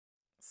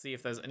See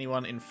if there's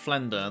anyone in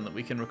Flendern that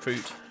we can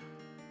recruit.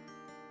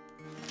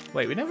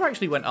 Wait, we never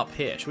actually went up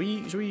here. Should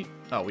we?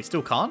 Oh, we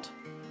still can't?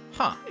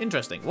 Huh,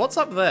 interesting. What's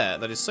up there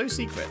that is so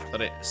secret that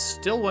it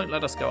still won't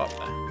let us go up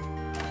there?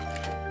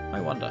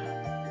 I wonder.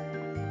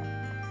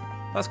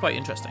 That's quite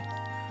interesting.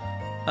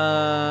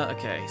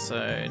 Okay,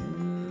 so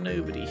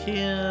nobody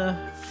here.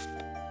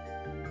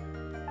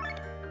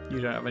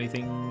 You don't have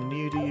anything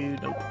new, do you?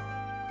 Nope.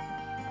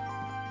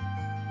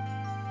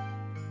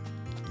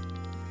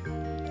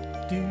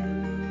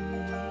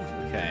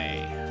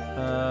 Okay.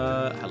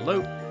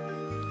 Hello.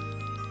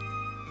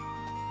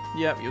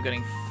 Yep, you're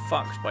getting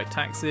fucked by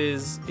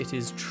taxes. It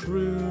is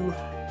true.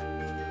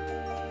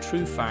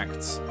 True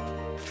facts.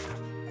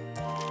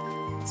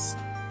 Let's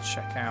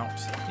check out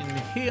in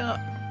here.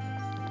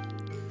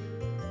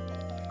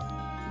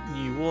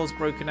 New war's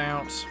broken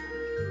out.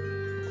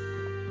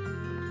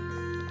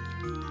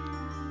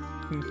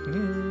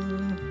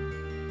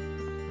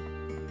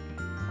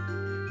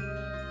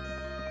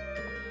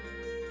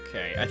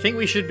 Okay, I think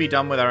we should be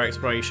done with our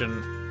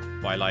exploration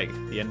by, like,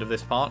 the end of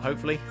this part,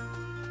 hopefully.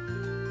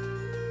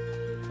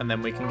 And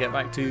then we can get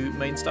back to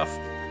main stuff.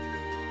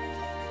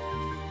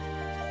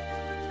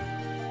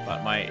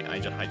 But I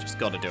just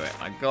gotta do it.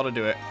 I gotta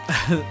do it.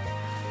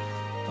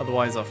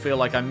 Otherwise I'll feel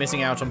like I'm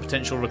missing out on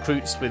potential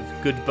recruits with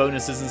good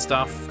bonuses and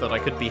stuff that I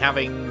could be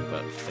having,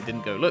 but I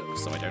didn't go look,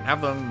 so I don't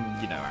have them.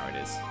 You know how it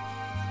is.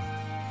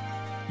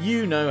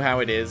 You know how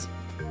it is.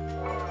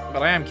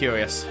 But I am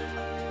curious.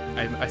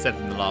 I said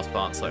it in the last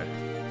part, so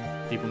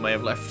people may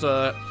have left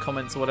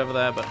comments or whatever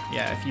there, but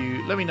yeah, if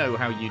you let me know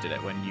how you did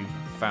it when you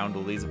found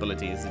all these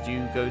abilities. Did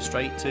you go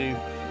straight to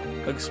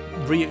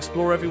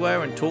re-explore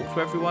everywhere and talk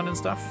to everyone and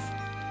stuff?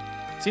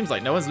 Seems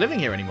like no one's living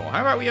here anymore.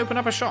 How about we open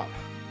up a shop?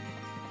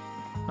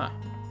 Huh.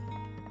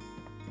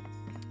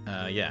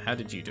 Yeah, how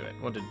did you do it?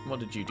 What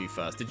did you do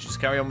first? Did you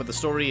just carry on with the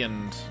story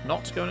and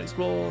not go and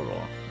explore,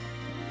 or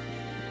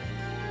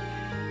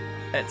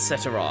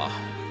etc.?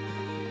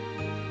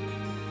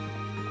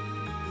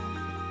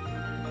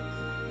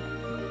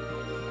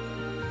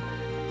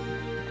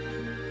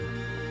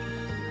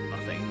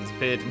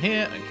 Appeared in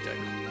here.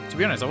 Okey-doke. To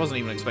be honest, I wasn't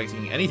even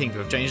expecting anything to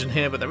have changed in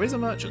here, but there is a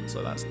merchant,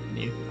 so that's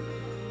new.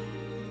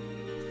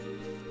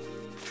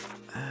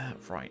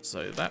 Right,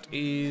 so that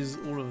is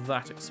all of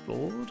that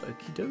explored.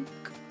 Okie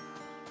doke.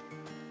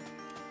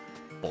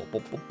 Bum,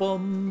 bum,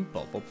 bum,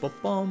 bum,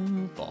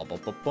 bum, bum,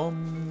 bum,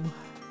 bum.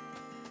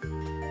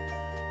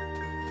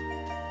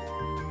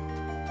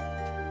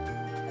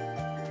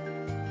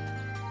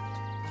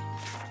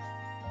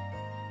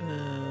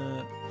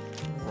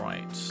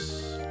 Right.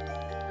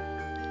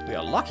 We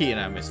are lucky in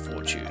our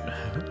misfortune.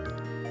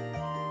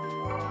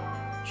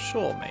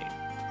 Sure, mate.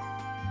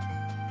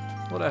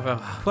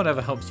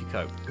 Whatever helps you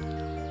cope.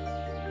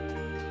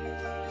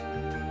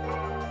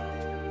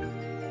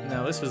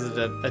 Now, this was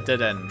a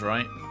dead end,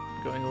 right?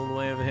 Going all the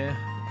way over here.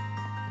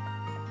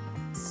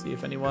 Let's see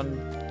if anyone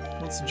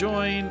wants to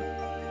join.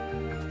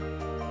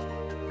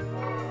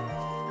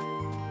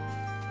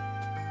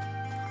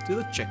 Do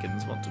the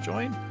chickens want to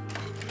join?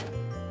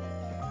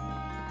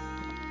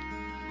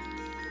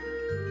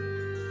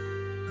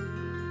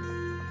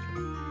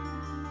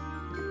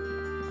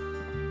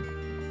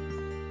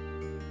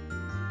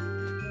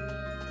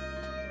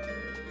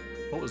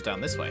 What was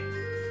down this way?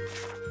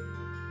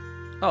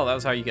 Oh, that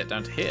was how you get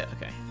down to here.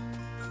 Okay.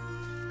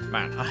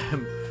 Man, I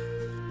am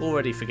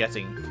already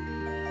forgetting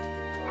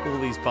all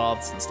these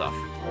paths and stuff.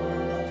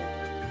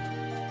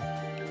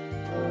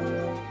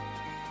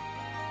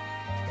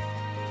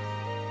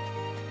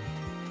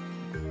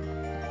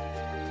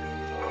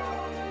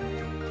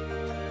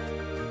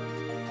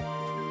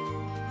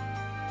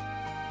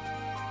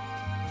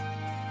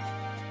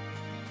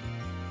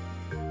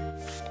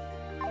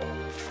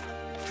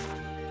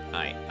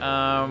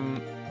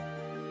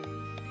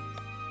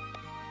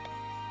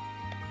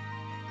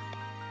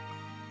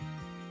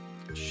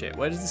 Shit,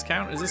 where does this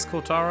count? Is this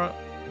Cortara?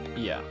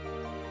 Yeah.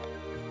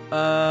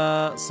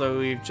 So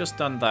we've just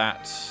done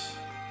that.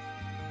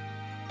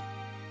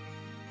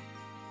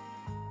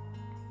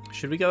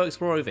 Should we go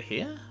explore over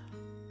here?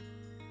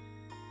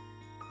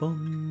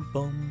 Bum,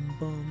 bum,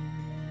 bum.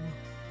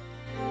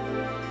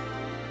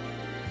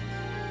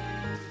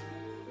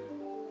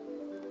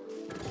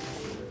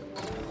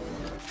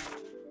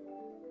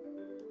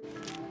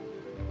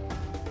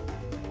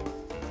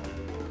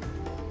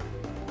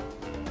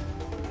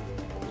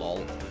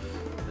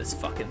 This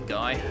fucking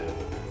guy.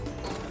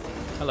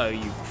 Hello,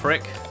 you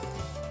prick.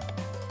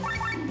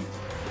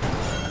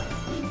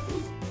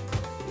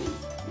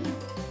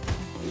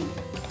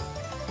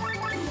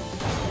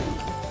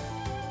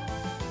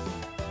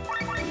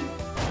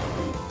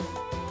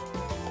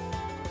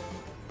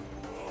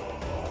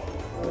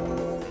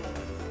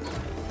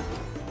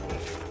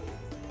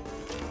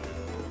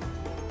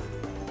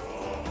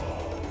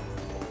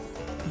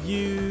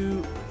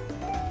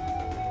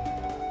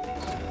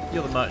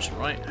 You're the merchant,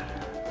 right?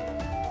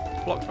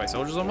 Blocked by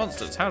soldiers or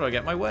monsters. How do I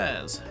get my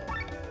wares?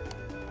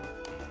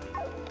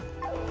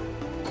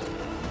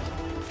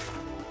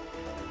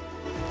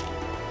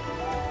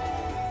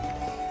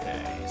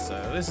 Okay, so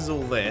so this is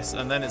all this,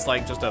 and then it's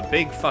like just a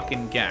big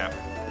fucking gap.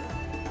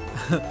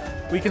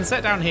 We can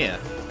set down here.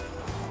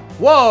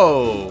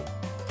 Whoa!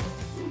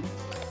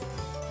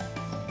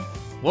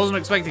 Wasn't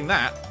expecting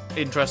that.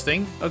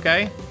 Interesting.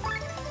 Okay.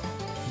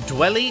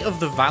 Dwelly of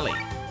the Valley.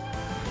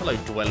 Hello,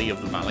 Dwelly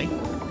of the Valley.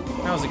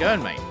 How's it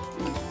going, mate?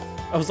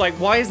 I was like,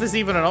 why is this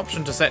even an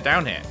option to set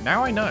down here?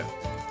 Now I know.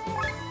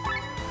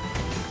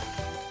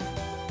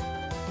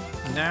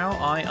 Now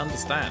I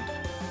understand.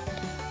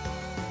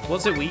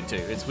 What's it weak to?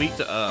 It's weak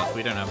to Earth.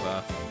 We don't have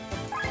Earth.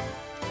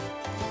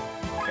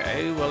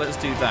 Okay, well, let's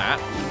do that.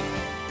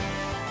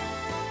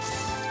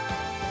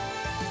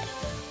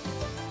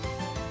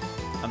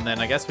 And then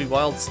I guess we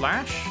Wild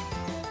Slash?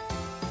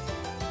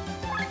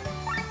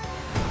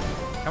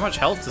 How much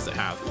health does it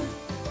have?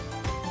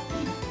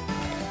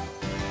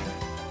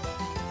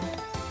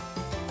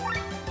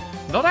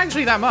 Not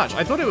actually that much.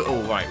 I thought it was...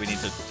 Oh, right, we need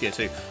to tier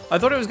 2. I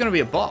thought it was going to be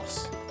a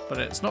boss, but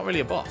it's not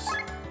really a boss.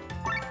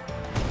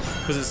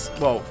 Because it's...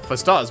 Well, for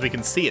starters, we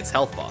can see its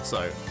health bar,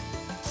 so...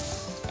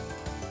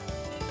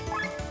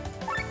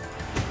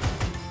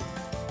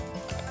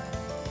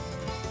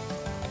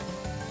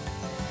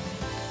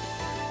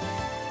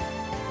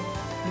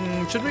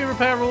 Should we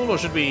repair all, or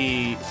should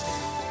we...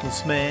 We'll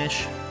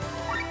smash?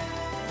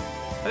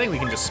 I think we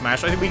can just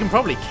smash. I think we can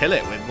probably kill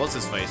it with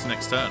what's-his-face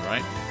next turn,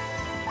 right?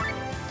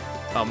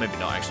 Oh, maybe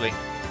not, actually.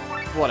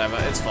 Whatever,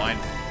 it's fine.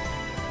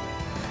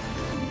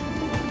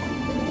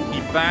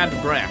 You bad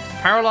breath.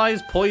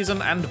 Paralyzed,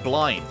 poison, and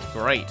blind.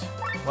 Great.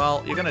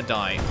 Well, you're gonna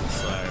die,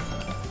 so...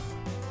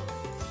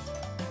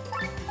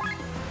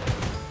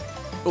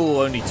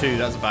 Oh, only 2.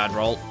 That's a bad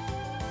roll.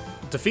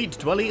 Defeat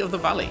Dwelly of the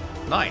Valley.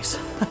 Nice.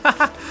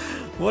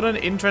 What an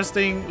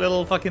interesting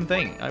little fucking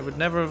thing. I would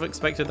never have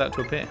expected that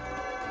to appear.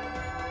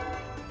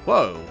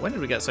 Whoa, when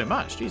did we get so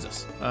much?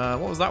 Jesus. What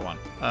was that one?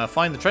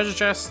 Find the treasure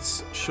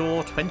chests.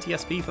 Sure, 20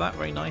 SP for that.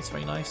 Very nice,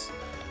 very nice.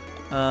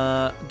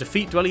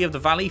 Defeat Dwelly of the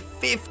Valley.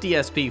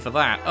 50 SP for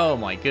that. Oh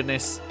my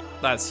goodness.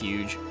 That's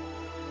huge.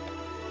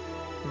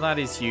 That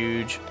is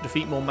huge.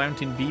 Defeat more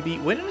Mountain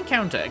BB. Win an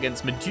encounter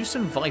against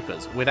Medusan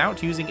Vipers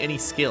without using any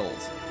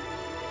skills.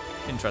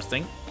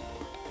 Interesting.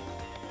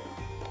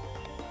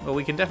 Well,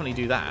 we can definitely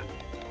do that.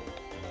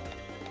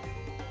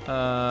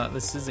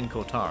 This is in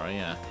Cortara,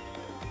 yeah.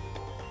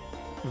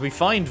 If we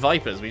find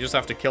Vipers, we just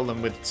have to kill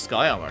them with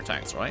Sky Armor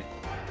attacks, right?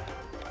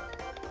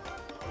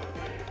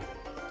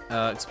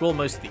 Explore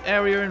most of the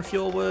area in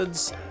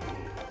Fjordwoods.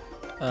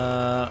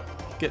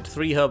 Get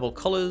 3 herbal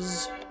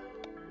collars.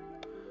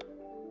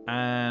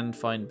 And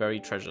find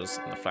buried treasures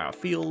in the flower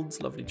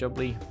fields. Lovely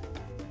jubbly.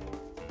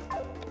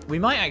 We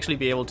might actually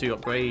be able to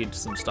upgrade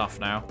some stuff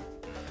now.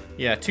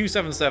 Yeah,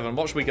 277.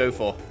 What should we go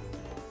for?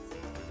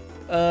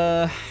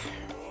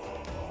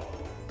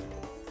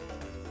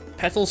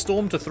 Petal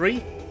Storm to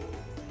 3?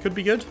 Could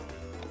be good.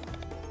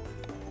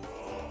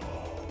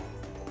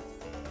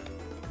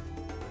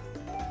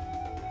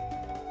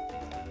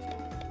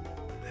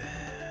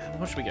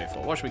 What should we go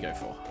for? What should we go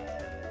for?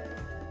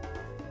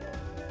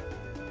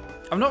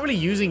 I'm not really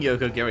using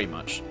Yokogiri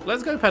much.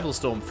 Let's go Petal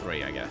Storm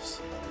 3, I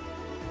guess.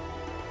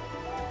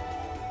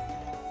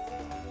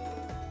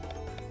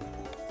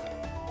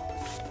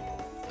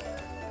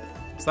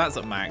 So that's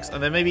at max.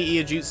 And then maybe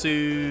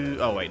Iijutsu...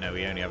 Oh, wait, no,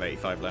 we only have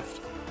 85 left.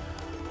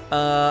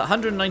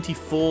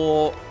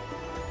 194.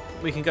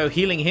 We can go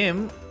healing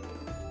him.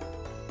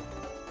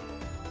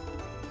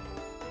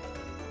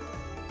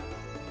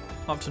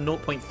 Up to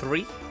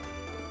 0.3.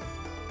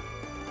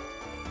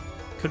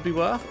 Could be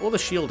worth. Or the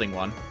shielding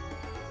one.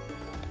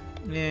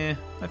 Yeah,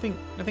 I think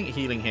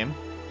healing him.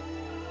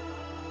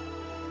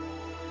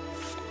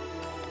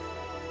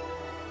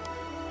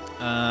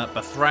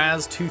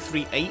 Bathraz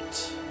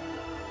 238.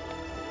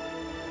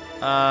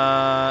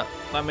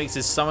 That makes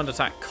his summoned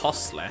attack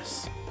cost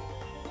less.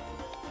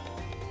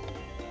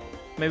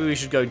 Maybe we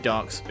should go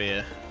Dark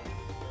Spear.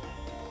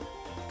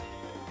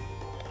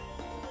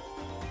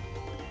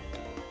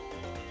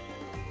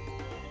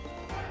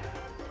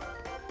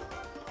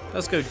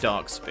 Let's go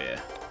Dark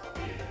Spear.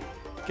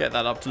 Get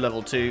that up to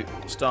level 2.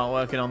 Start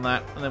working on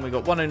that. And then we've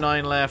got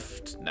 109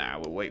 left. Nah,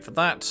 we'll wait for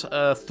that.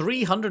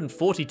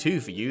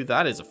 342 for you.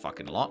 That is a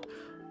fucking lot.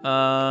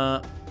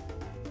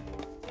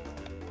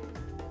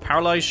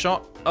 Paralyzed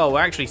shot. Oh,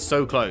 we're actually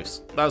so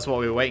close. That's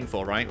what we were waiting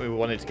for, right? We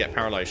wanted to get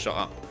paralyzed shot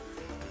up.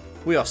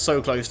 We are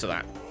so close to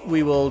that.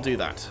 We will do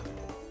that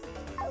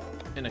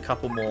in a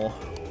couple more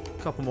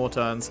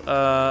turns.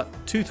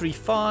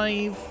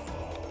 235.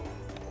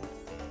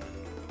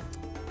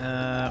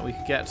 We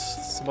could get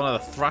one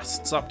of the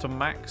thrusts up to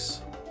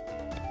max.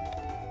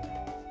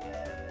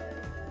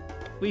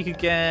 We could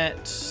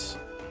get...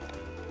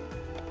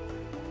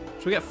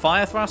 Should we get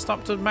fire thrust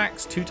up to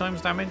max? 2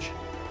 times damage?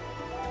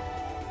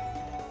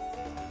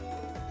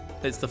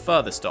 It's the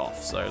furthest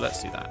off, so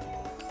let's do that.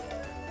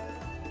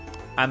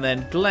 And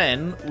then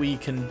Glenn, we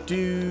can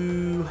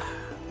do...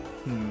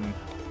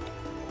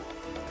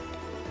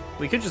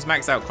 We could just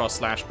max out Cross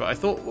Slash, but I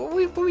thought... Were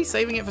we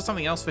saving it for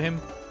something else for him?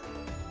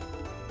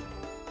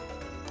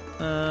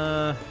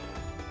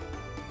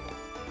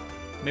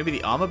 Maybe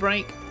the Armor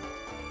Break?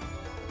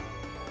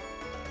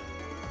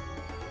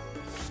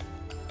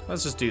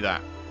 Let's just do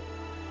that.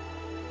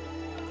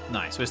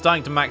 Nice. We're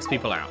starting to max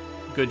people out.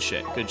 Good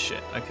shit. Good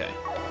shit. Okay.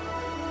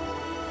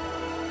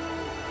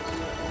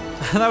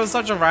 That was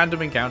such a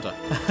random encounter.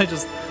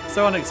 Just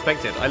so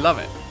unexpected. I love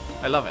it.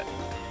 I love it.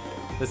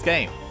 This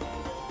game.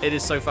 It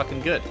is so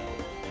fucking good.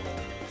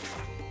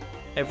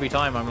 Every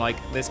time I'm like,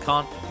 this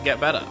can't get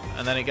better.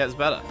 And then it gets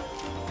better.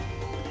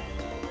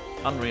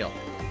 Unreal.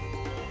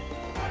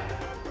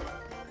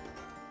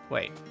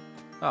 Wait.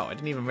 Oh, I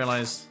didn't even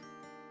realize.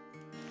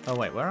 Oh,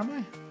 wait. Where am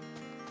I?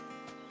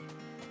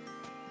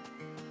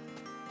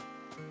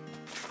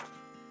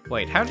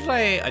 Wait, how did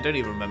I don't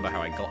even remember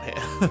how I got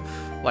here.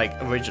 Like,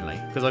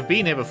 originally. Because I've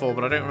been here before,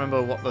 but I don't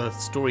remember what the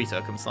story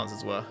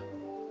circumstances were.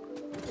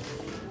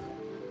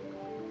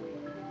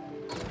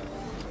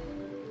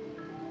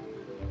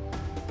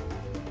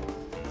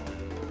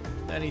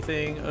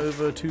 Anything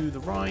over to the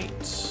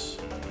right?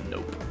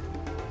 Nope.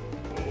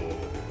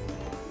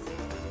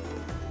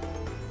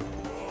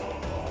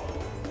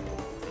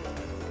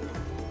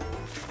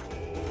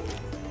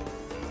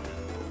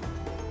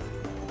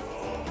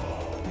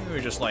 We're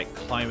just like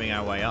climbing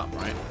our way up,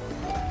 right?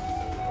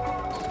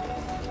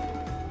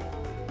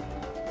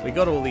 We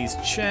got all these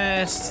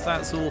chests,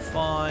 that's all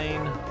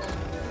fine.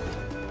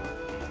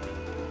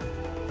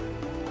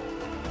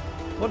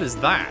 What is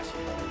that?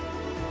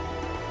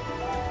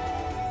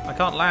 I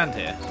can't land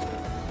here.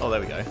 Oh,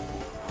 there we go.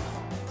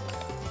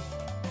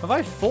 Have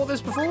I fought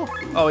this before?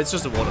 Oh, it's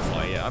just a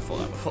waterfly. Yeah, I fought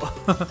that before.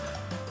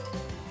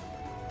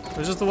 It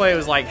was just the way it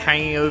was like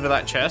hanging over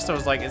that chest. I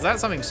was like, is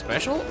that something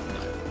special?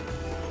 No.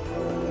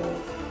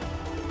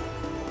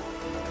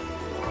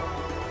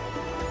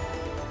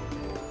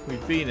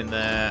 We've been in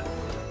there.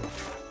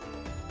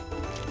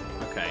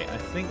 Okay, I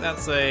think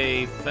that's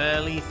a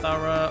fairly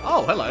thorough...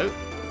 Oh, hello.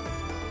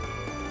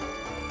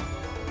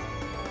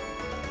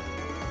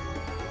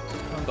 I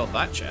haven't got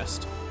that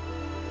chest.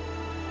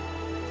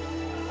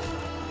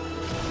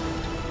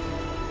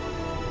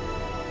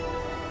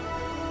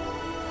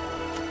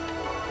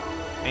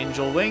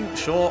 Angel wing,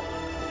 sure.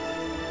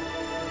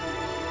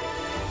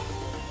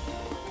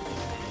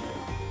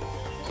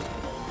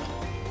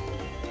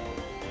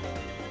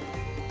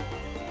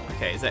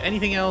 Okay, is there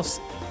anything else?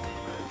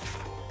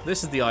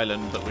 This is the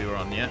island that we were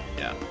on, yeah?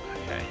 Yeah,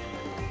 okay.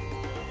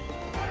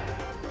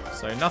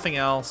 So nothing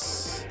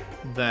else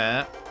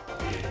there.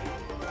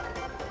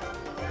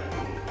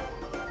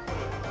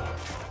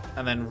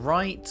 And then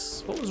right,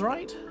 what was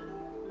right?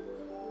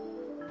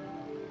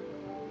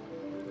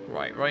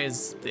 Right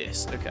is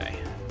this, okay.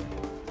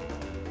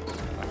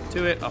 Back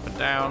to it, up and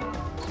down.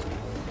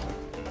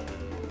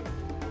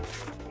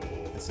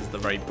 This is the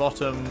very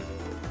bottom.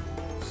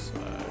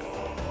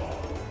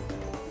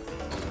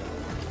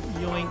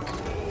 Yoink.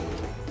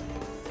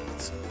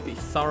 Let's be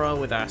thorough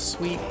with our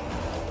sweep.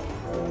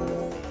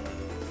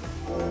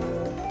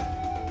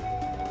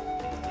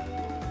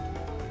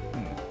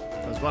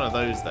 There's one of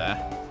those there.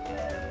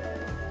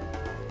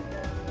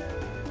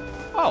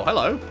 Oh,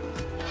 hello.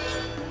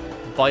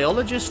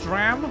 Biologist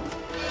RAM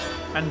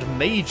and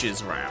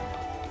Mage's RAM.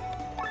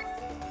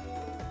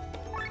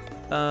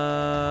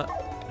 I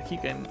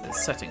keep getting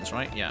settings,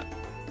 right? Yeah.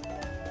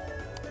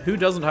 Who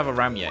doesn't have a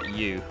RAM yet?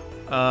 You.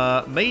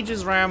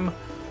 Mage's RAM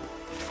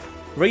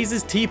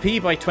raises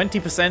TP by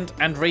 20%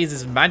 and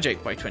raises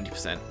magic by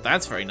 20%.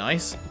 That's very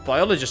nice.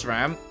 Biologist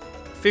RAM,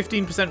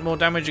 15% more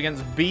damage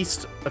against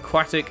beast,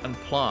 aquatic, and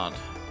plant.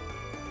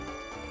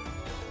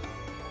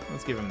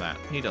 Let's give him that.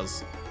 He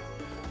does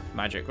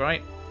magic,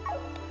 right?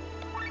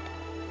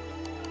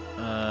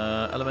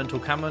 Elemental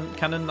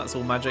cannon, that's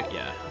all magic,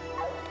 yeah.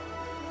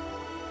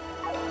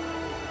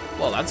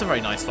 Well, that's a very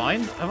nice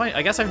find.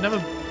 I guess I've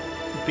never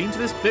been to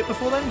this bit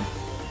before then?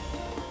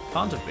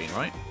 Can't have been,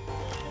 right?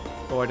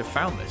 Or I'd have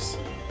found this.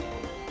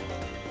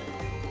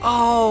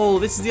 Oh,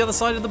 this is the other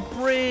side of the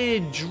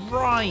bridge.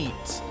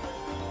 Right.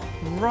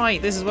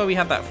 Right, this is where we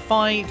had that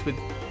fight with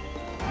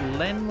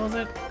Len, was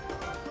it?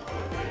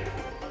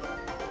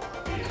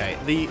 Okay,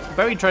 the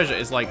buried treasure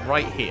is like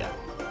right here.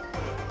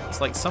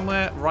 It's like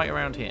somewhere right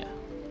around here.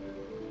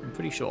 I'm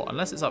pretty sure,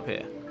 unless it's up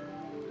here.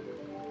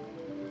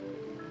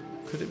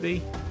 Could it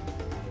be?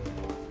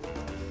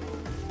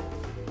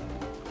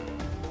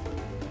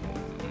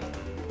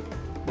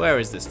 Where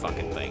is this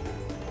fucking thing?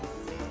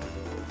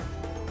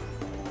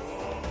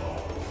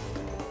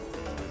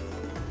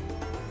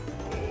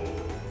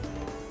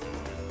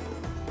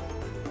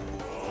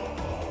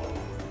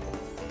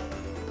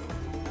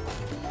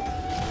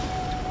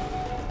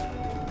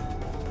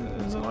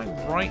 Is it like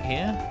right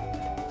here?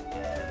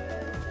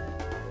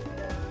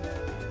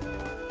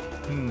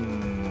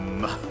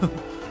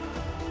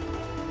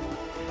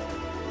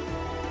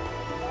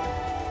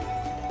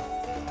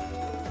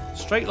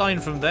 Straight line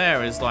from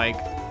there is like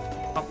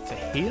up to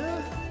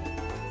here?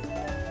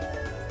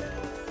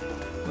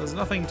 There's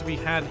nothing to be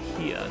had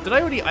here. Did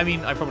I already? I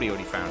mean, I probably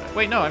already found it.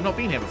 Wait, no, I've not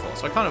been here before,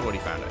 so I can't have already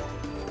found it.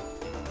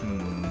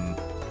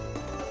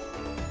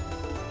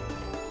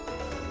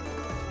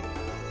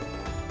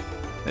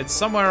 It's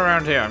somewhere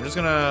around here. I'm just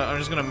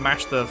gonna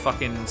mash the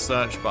fucking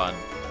search button.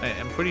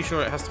 I'm pretty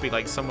sure it has to be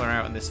like somewhere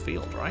out in this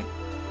field, right?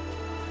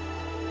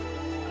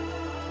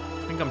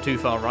 think I'm too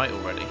far right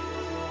already.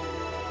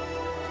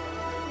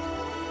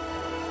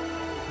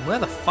 Where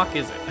the fuck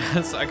is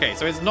it? Okay,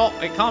 so it's not...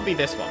 It can't be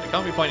this one. It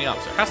can't be pointing up,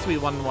 so it has to be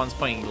one of the ones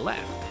pointing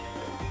left.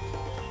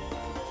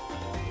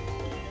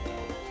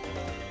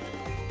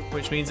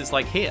 Which means it's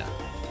like here.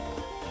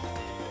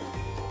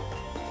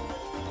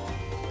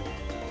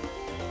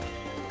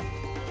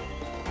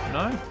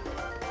 No?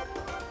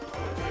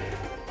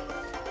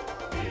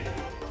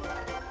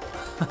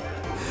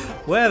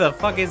 Where the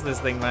fuck is this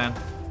thing, man?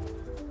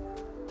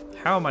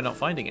 How am I not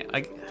finding it?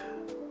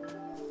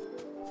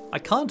 I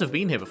can't have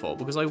been here before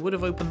because I would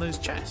have opened those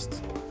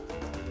chests.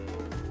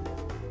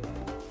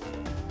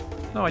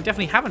 No, I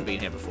definitely haven't been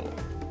here before.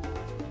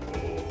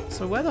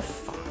 So where the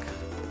fuck?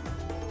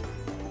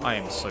 I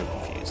am so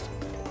confused.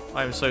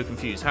 I am so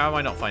confused. How am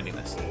I not finding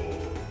this?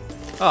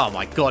 Oh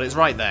my god, it's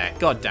right there.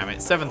 God damn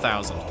it,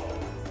 7,000.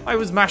 I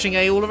was mashing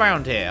A all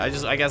around here. I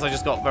guess I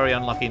just got very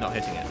unlucky not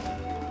hitting it.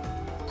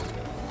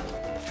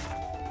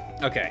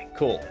 Okay,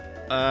 cool.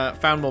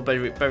 Found more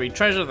buried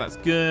treasure, that's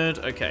good.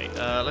 Okay,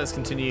 let's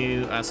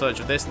continue our search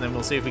of this and then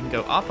we'll see if we can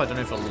go up. I don't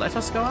know if it'll let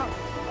us go up.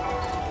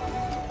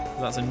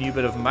 That's a new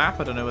bit of map.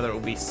 I don't know whether it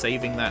will be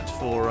saving that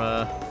for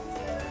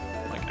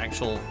like an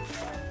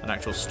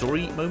actual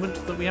story moment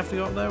that we have to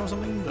go up there or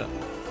something, but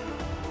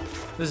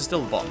this is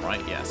still the bottom,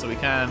 right? Yeah, so we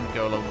can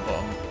go along the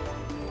bottom.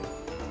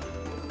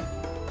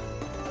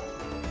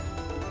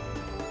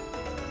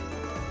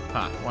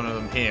 Ah, one of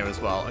them here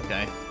as well,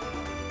 okay.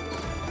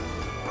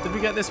 Did we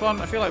get this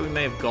one? I feel like we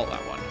may have got that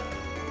one.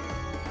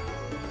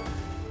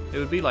 It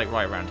would be like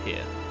right around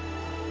here.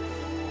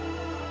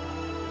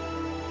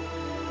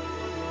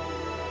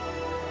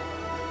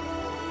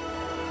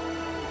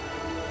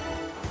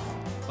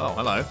 Oh,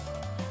 hello.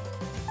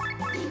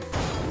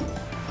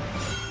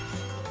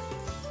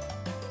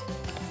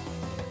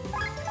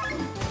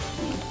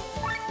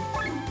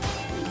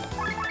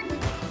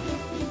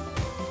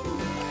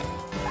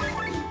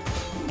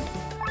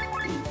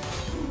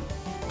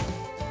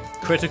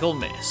 Critical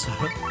miss.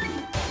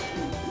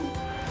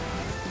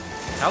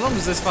 How long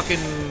does this fucking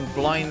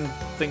blind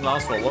thing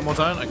last for? One more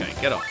turn? Okay,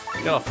 get off.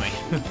 Get off me.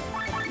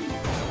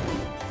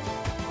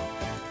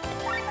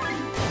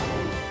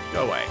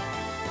 Go away.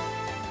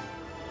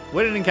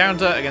 Win an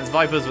encounter against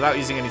Vipers without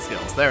using any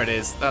skills. There it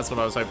is. That's what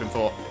I was hoping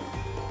for.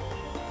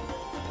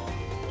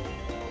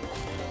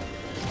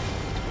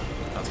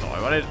 That's not what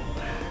I wanted.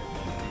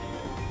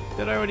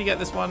 Did I already get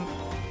this one?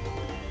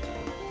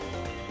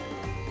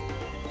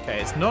 Okay,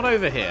 it's not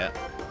over here.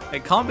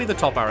 It can't be the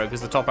top arrow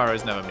because the top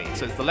arrows never meet.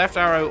 So it's the left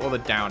arrow or the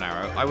down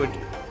arrow. I would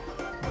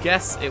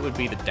guess it would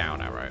be the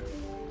down arrow.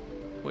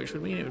 Which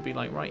would mean it would be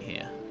like right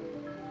here.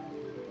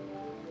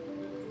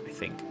 I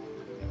think.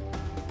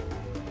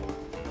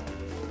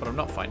 But I'm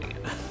not finding it.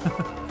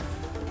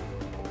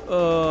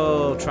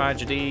 Oh,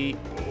 tragedy.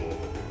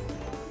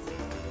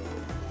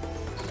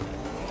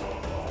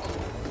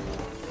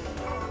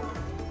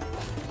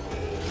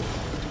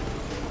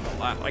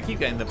 I keep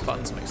getting the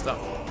buttons mixed up.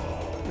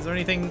 Is there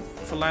anything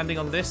for landing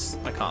on this?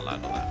 I can't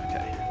land on that,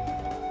 okay.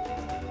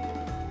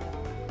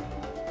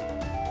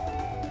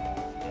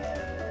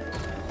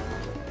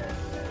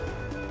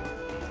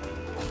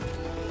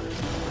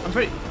 I'm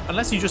pretty...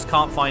 Unless you just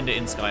can't find it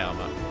in Sky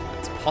Armor.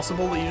 It's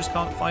possible that you just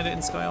can't find it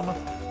in Sky Armor.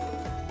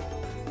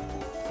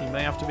 You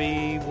may have to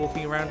be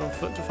walking around on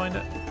foot to find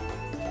it.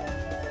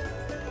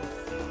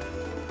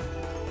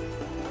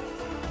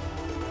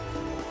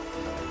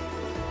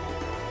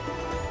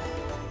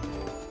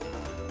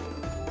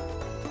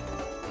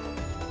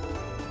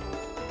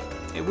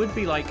 It would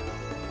be like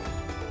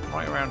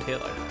right around here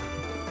though.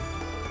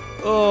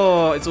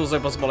 Oh, it's also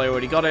possible I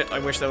already got it. I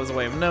wish there was a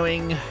way of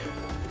knowing.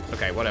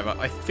 Okay, whatever.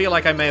 I feel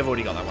like I may have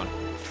already got that one.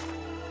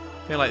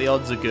 I feel like the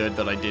odds are good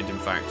that I did in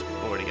fact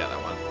already get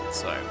that one.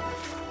 So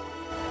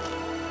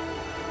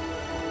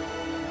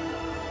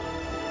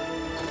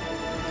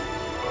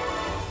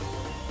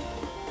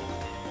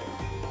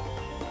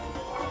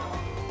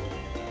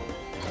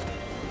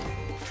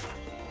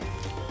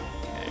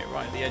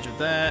the edge of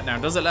there. Now,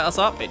 does it let us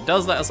up? It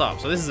does let us up.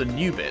 So this is a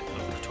new bit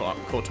of the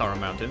Kortara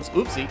Mountains.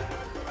 Oopsie.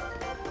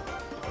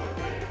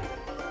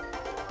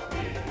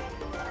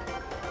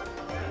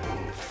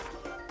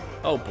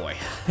 Oh boy,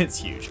 it's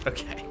huge.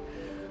 Okay,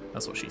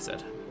 that's what she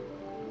said.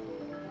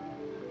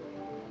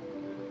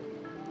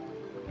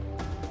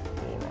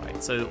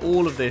 Alright, so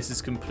all of this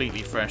is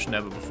completely fresh,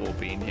 never before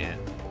been here.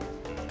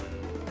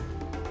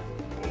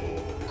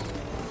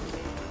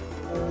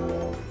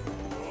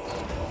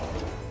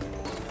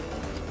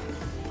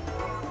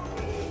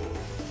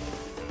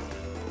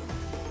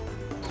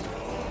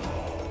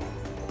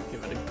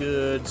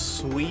 Good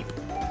sweep.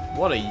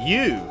 What are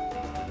you?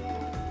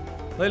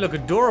 They look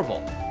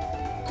adorable.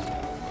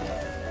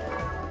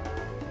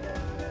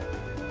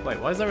 Wait,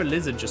 why is there a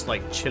lizard just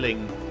like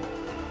chilling?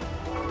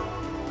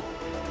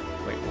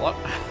 Wait, what?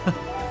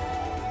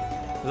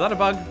 Is that a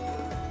bug?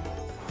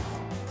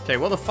 Okay,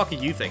 what the fuck are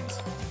you things?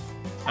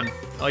 And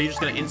are you just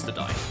gonna insta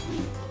die?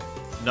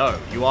 No,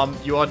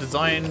 you are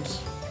designed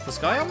for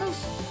Sky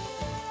Armors?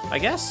 I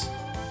guess?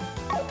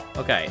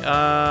 Okay,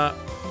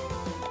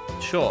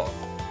 Sure.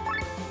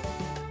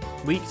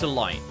 Weak to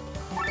light.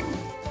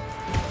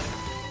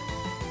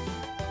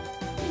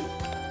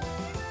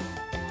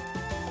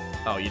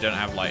 Oh, you don't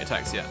have light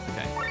attacks yet.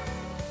 Okay.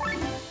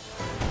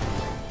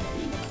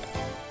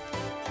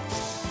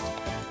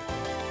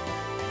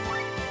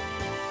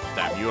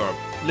 Damn, you are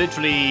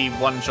literally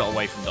one shot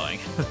away from dying.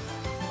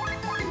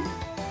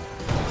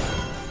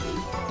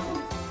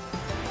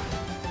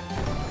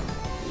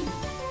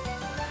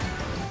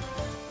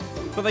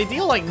 But they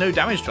deal, like, no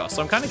damage to us,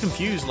 so I'm kind of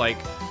confused, like...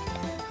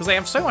 Because they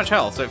have so much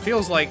health, so it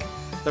feels like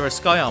they're a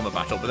Sky Armor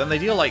battle, but then they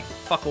deal, like,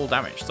 fuck all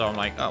damage, so I'm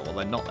like, oh, well,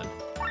 they're not then.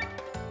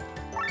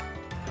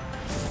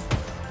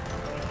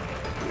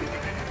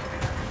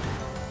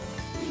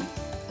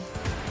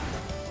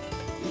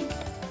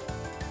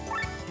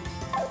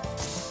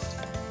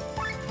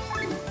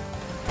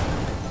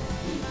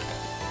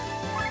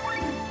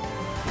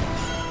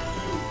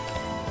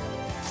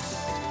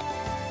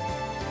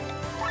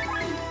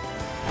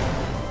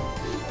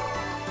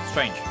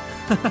 Strange.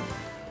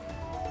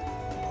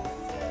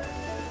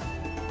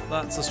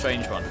 That's a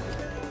strange one.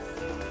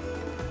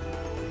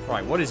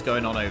 Right, what is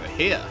going on over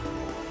here?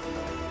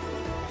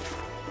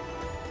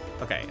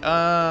 Okay,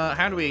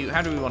 how do we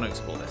want to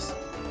explore this?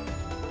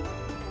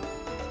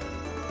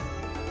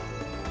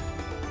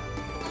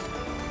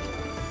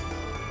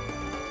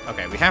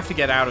 Okay, we have to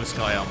get out of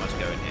Sky Armor to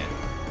go in here.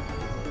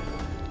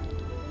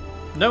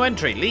 No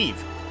entry,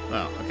 leave!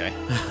 Oh, okay.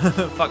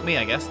 Fuck me,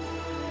 I guess.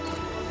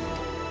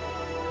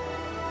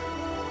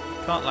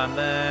 Can't land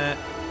there.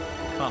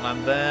 Can't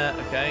land there.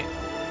 Okay.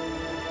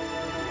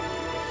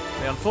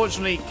 We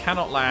unfortunately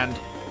cannot land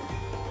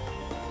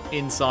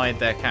inside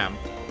their camp.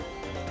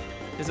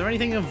 Is there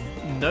anything of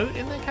note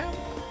in their camp?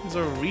 Is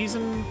there a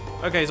reason?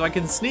 Okay, so I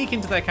can sneak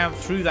into their camp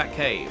through that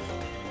cave.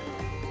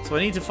 So I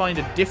need to find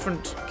a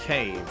different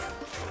cave.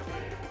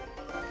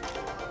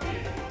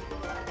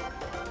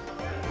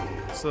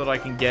 So that I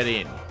can get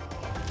in.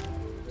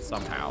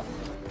 Somehow.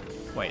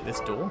 Wait, this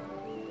door?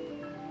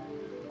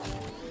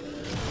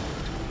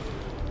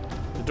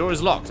 The door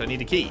is locked. I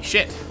need a key.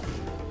 Shit.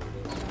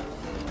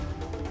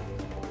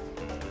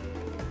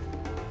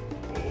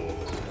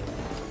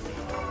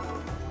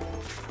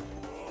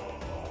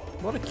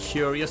 What a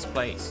curious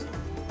place.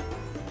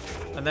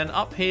 And then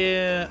up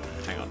here...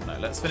 Hang on, no.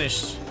 Let's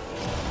finish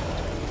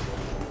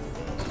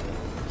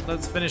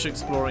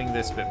exploring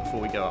this bit before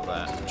we go up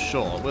there.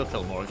 Sure, we'll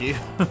kill more of you.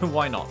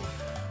 Why not?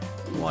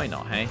 Why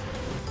not, hey?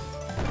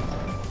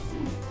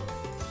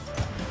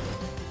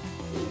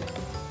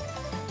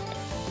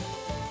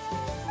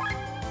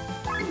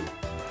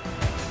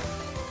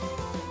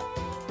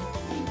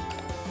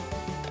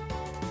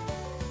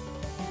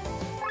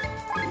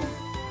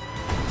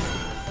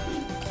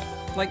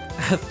 Like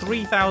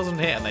 3,000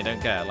 hit and they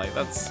don't care. Like,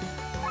 that's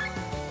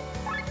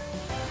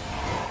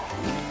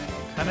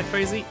kind of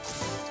crazy.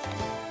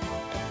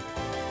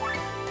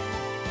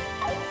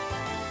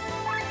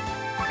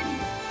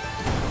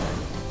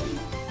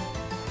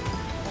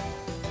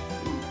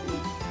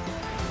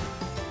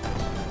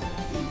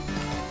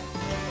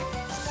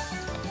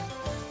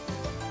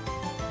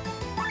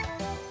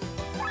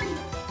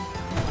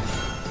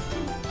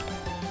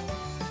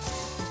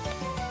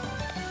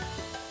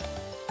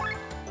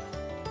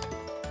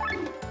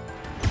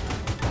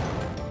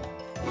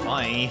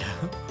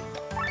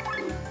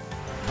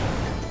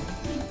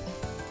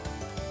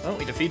 Well,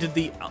 we defeated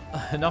the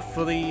enough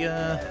for the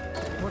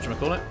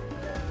whatchamacallit?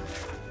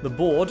 The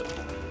board.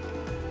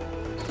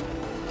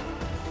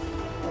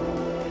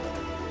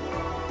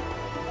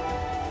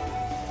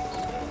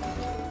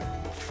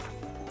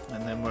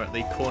 And then we're at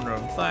the corner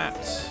of that.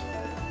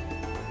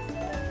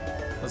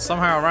 There's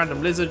somehow a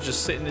random lizard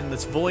just sitting in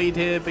this void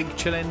here, big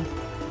chillin'.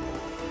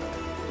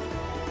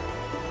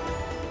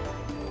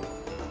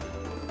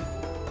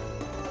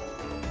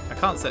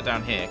 Can't sit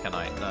down here, can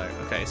I? No.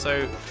 Okay,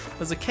 so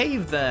there's a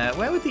cave there.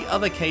 Where would the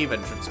other cave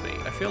entrance be?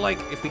 I feel like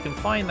if we can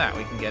find that,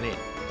 we can get in.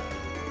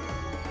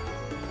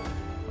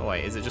 Oh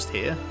wait, is it just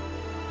here?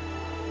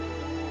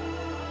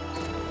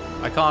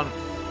 I can't...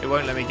 It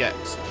won't let me get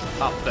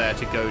up there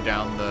to go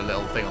down the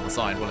little thing on the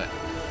side, will it?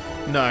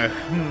 No.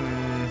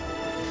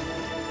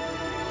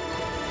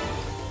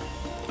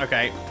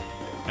 Okay.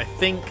 I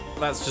think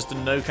that's just a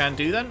no can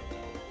do then.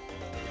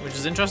 Which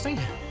is interesting.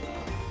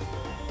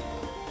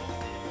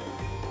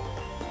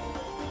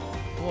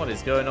 What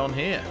is going on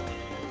here?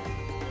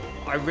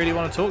 I really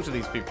want to talk to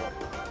these people.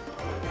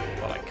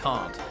 But I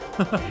can't.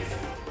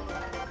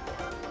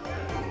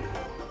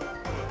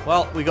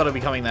 Well, we got to be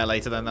coming there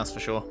later then, that's for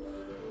sure.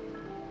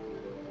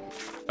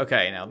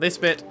 Okay, now this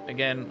bit,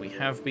 again, we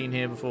have been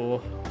here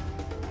before.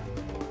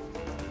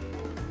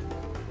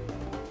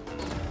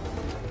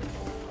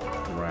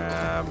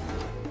 Grab.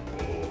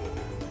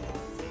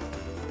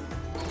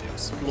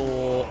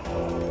 Explore.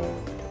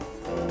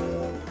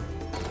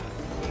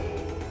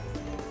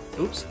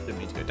 Oops, didn't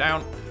mean to go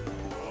down.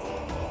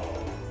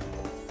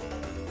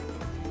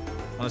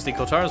 Honestly,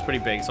 Kortara's pretty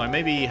big, so I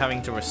may be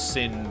having to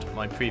rescind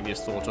my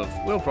previous thought of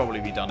we'll probably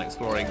be done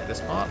exploring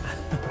this part.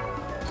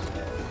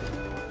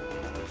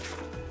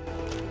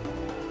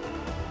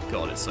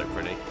 God, it's so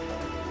pretty.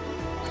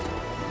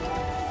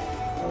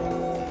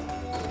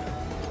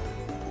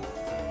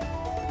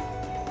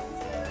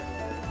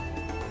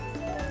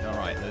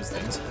 Alright, those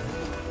things.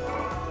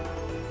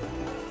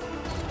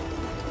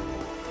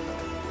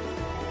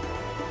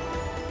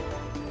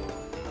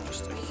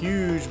 Just a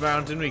huge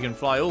mountain we can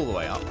fly all the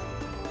way up.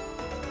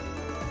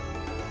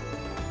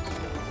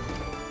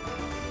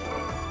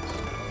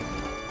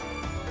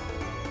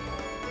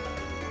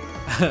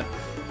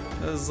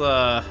 Let's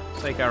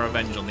take our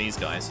revenge on these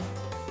guys.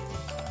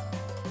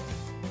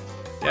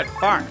 Get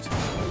fucked!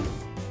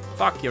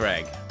 Fuck your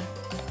egg.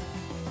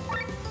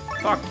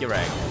 Fuck your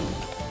egg.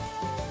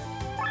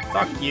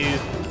 Fuck you.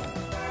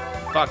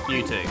 Fuck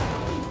you too.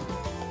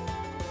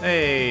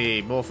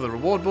 Hey, more for the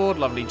reward board.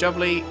 Lovely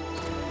jubbly.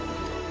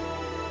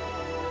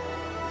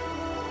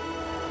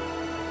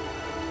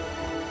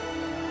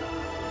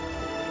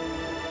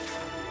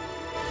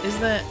 Is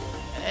there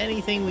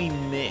anything we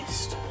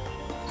missed?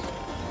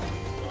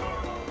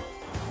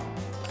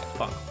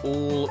 Fuck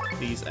all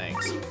these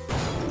eggs.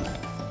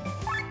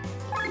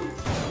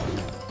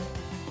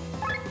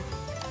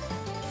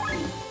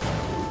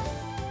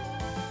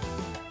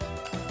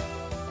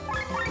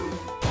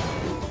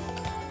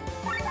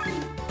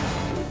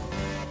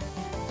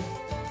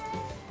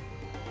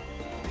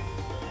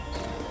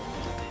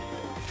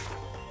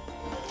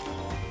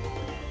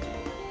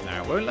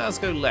 Now, it won't let us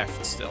go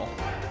left still.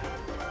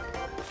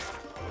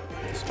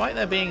 Despite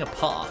there being a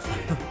path.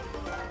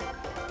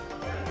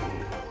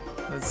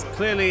 There's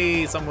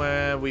clearly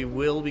somewhere we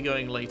will be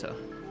going later.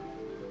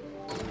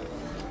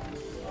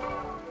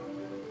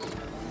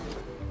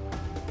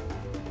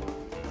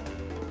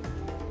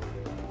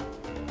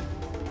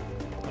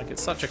 Like,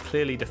 it's such a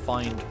clearly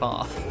defined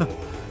path.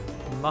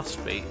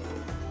 Must be.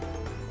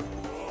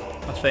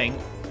 I think.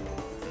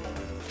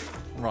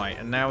 Right,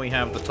 and now we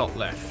have the top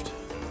left.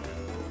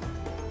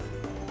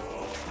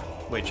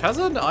 Which has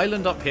an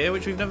island up here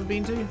which we've never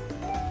been to.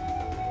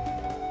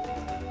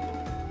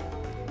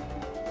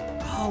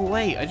 Oh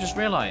wait, I just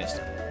realised.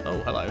 Oh,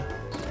 hello.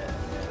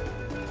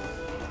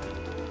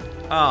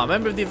 Ah,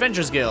 member of the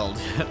Adventurers Guild.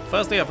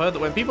 Firstly, I've heard that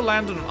when people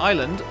land on an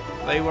island,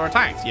 they were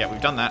attacked. Yeah, we've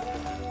done that.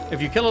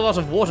 If you kill a lot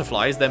of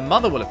waterflies, their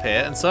mother will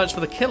appear and search for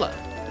the killer.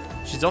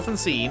 She's often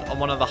seen on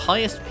one of the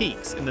highest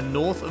peaks in the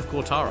north of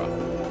Cortara.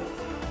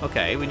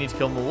 Okay, we need to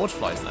kill more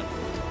waterflies then.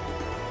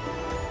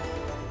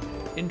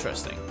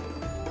 Interesting.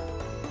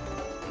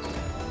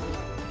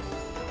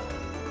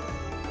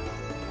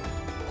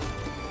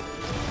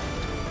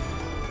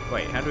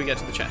 Wait, how do we get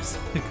to the chest?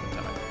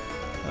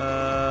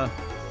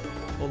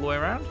 All the way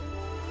around?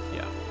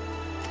 Yeah.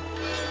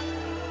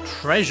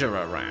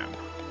 Treasurer ram.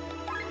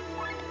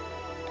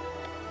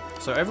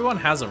 So everyone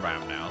has a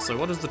ram now, so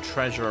what does the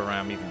treasurer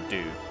ram even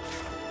do?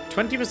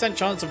 20%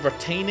 chance of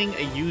retaining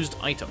a used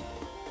item.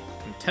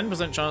 And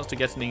 10% chance to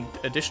get an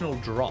additional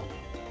drop.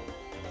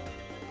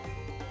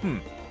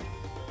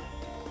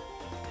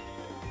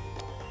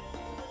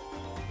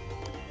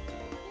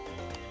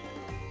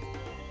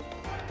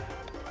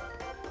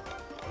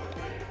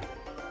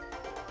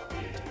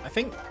 I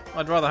think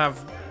I'd rather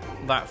have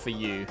that for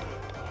you.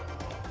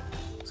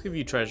 Let's give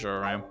you treasure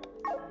around.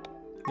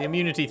 The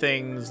immunity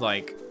thing's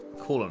like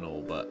cool and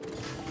all, but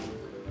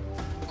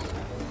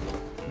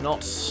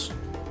not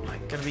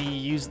like gonna be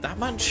used that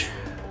much.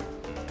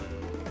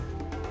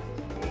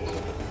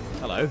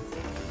 Hello.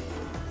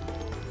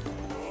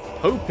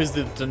 Hope is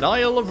the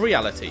denial of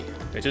reality.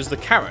 It is the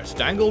carrot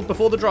dangled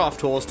before the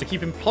draft horse to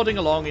keep him plodding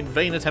along in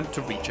vain attempt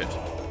to reach it.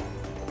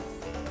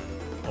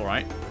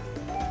 Alright.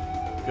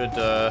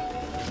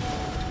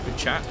 Good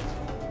chat.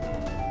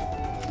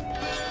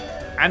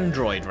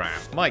 Android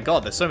RAM. My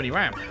god, there's so many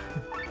RAM.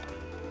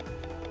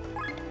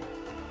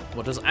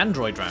 What does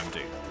Android RAM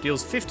do?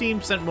 Deals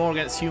 15% more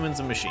against humans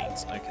and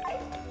machines. Okay.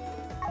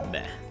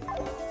 Meh.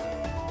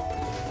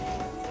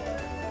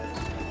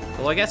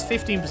 Well, I guess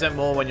 15%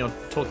 more when you're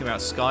talking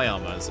about sky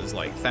armors is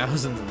like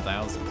thousands and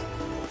thousands.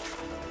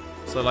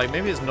 So like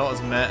maybe it's not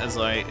as meh as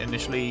my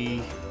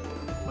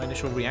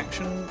initial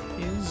reaction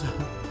is.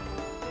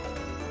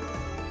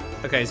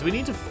 Okay, so we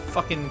need to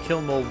fucking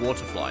kill more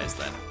waterflies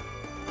then.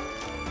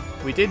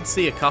 We did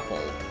see a couple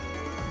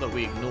that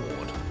we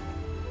ignored.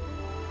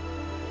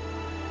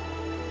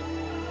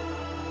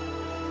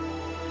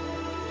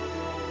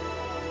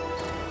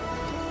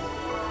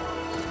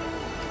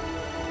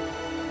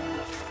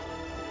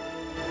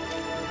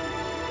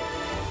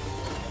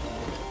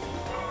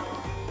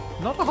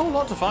 Not a whole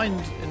lot to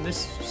find in this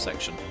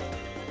section.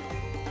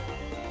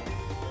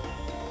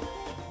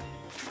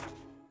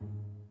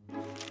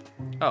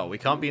 Oh, we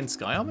can't be in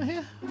sky armor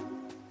here?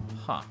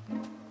 Huh.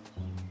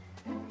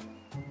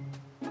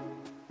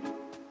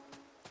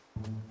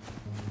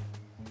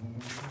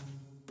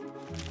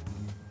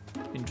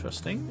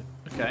 Interesting.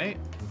 Okay.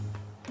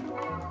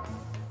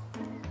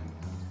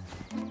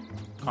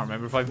 Can't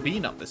remember if I've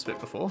been up this bit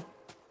before.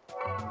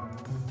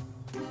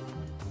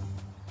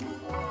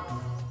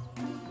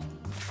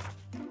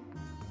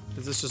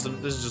 Is this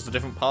just a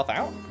different path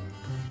out?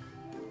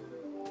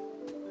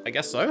 I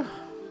guess so.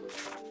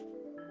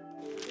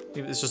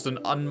 Maybe it's just an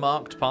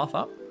unmarked path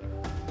up.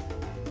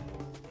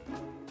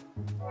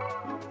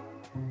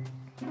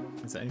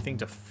 Is there anything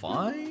to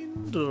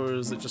find, or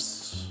is it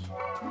just...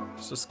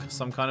 It's just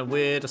some kind of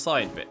weird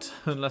aside bit?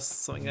 Unless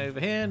something over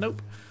here?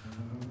 Nope.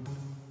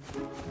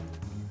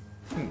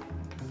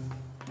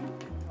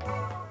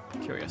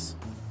 Curious.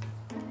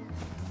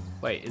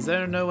 Wait, is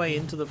there no way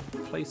into the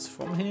place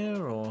from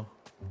here, or...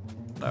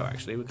 No,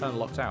 actually, we're kind of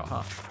locked out,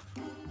 huh?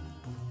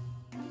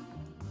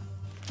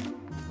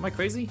 Am I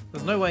crazy?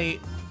 There's no way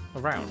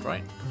around,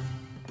 right?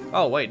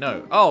 Oh, wait,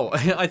 no. Oh,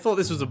 I thought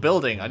this was a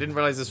building. I didn't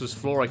realize this was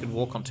floor I could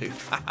walk onto.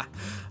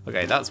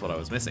 Okay, that's what I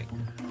was missing.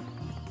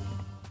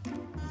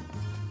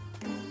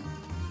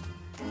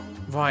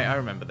 Right, I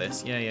remember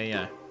this.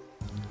 Yeah.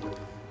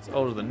 It's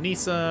older than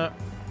Nisa.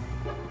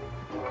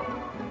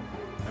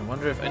 I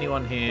wonder if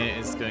anyone here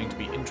is going to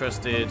be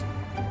interested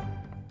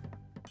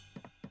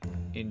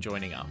in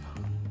joining up.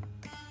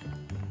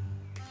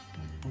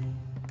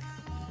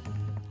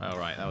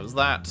 Alright, that was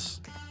that.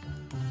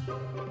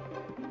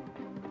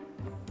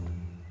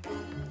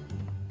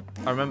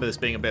 I remember this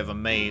being a bit of a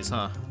maze,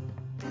 huh?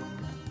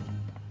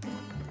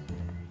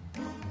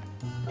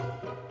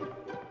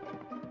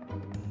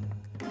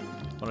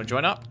 Want to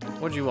join up?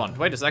 What do you want?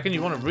 Wait a second,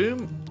 you want a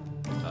room?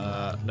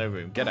 No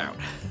room. Get out.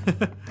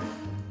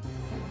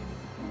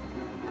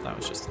 That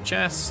was just a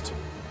chest.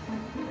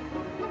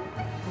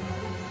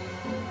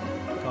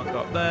 Can't go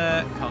up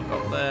there, can't go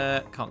up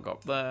there, can't go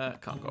up there,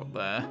 can't go up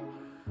there.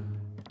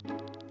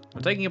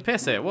 I'm taking a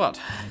piss here, what?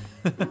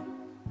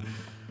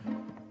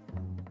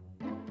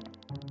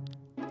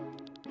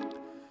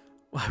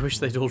 I wish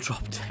they'd all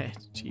drop dead.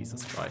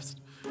 Jesus Christ.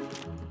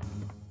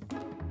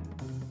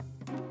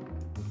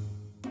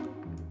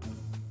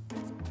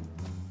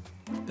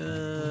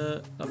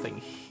 Nothing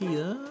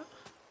here.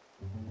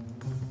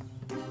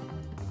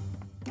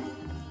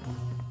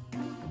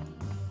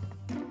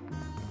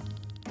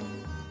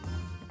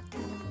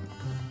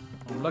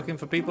 I'm looking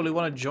for people who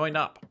want to join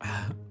up.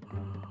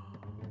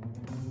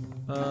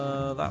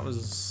 That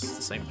was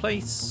the same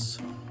place.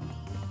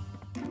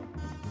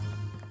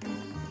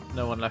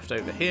 No one left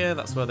over here.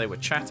 That's where they were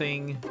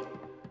chatting.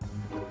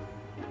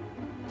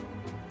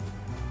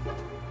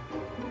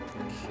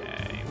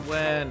 Okay,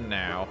 where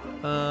now?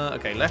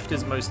 Okay, left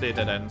is mostly a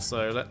dead end,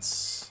 so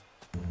let's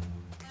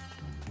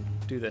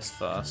do this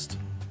first.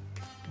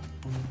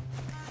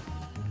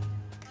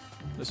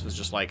 This was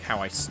just like how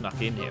I snuck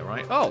in here,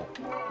 right? Oh,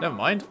 never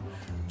mind.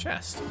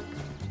 Chest.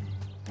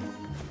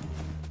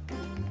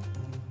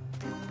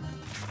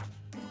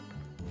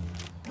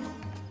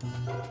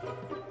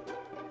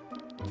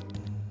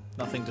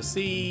 Nothing to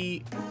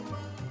see.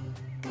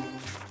 Okay,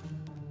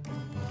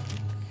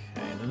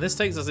 and then this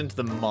takes us into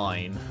the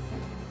mine.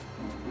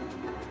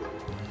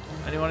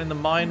 Anyone in the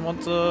mine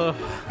want to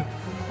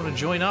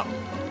join up?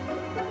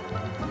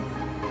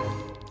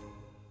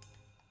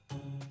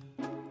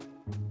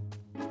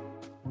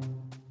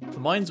 The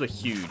mines were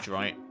huge,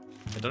 right?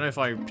 I don't know if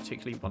I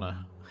particularly want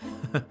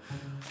to.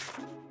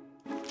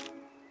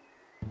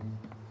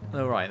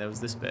 Oh right, there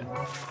was this bit.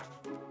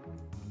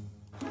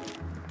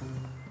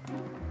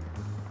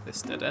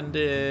 This dead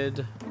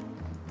ended.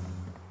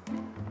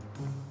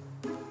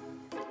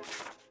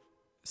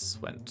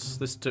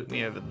 This took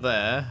me over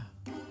there.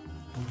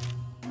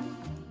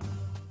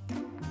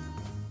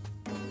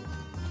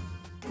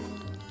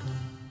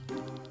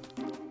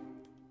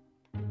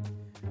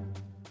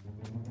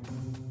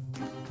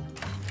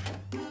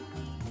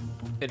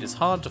 It is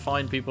hard to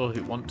find people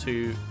who want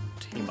to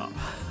team up.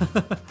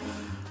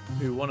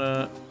 Who want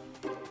to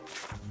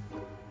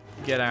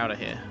get out of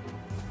here.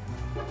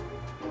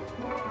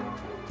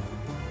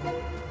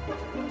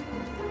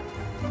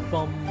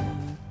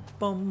 Bum,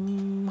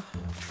 bum.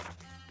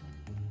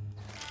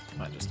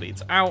 That just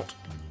leads out.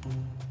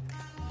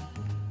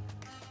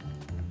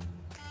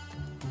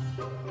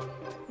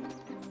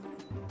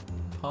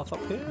 Path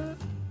up here.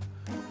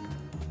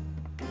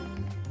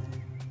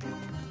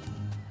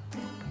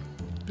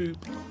 Boop.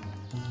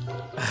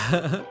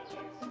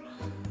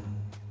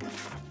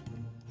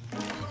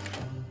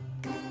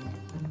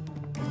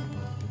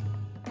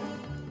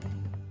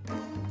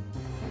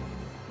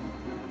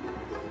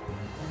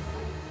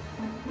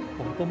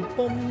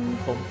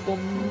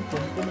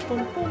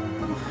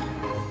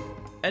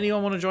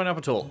 Anyone want to join up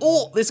at all?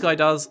 Oh, this guy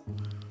does.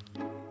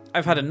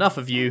 I've had enough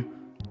of you.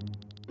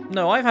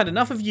 No, I've had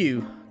enough of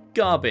you.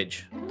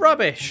 Garbage.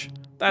 Rubbish.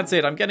 That's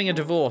it, I'm getting a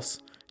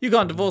divorce. You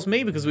can't divorce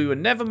me because we were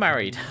never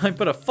married. I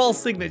put a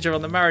false signature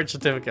on the marriage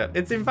certificate.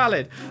 It's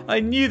invalid. I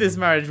knew this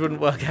marriage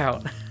wouldn't work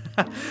out.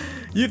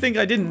 You think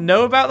I didn't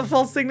know about the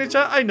false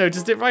signature? I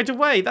noticed it right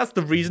away. That's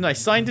the reason I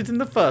signed it in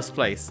the first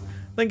place.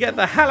 Then get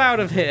the hell out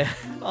of here.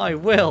 I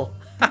will.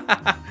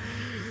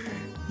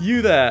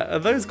 You there, are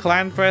those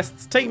clan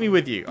crests? Take me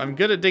with you. I'm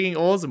good at digging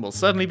ores and will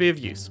certainly be of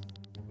use.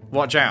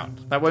 Watch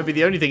out. That won't be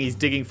the only thing he's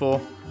digging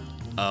for.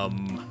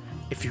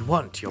 If you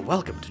want, you're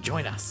welcome to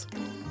join us.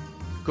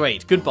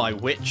 Great. Goodbye,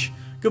 witch.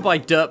 Goodbye,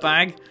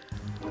 dirtbag.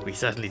 We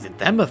certainly did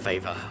them a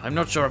favour. I'm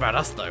not sure about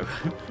us, though.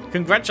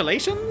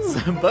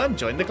 Congratulations! Burn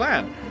joined the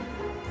clan.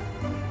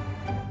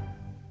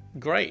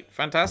 Great.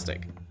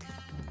 Fantastic.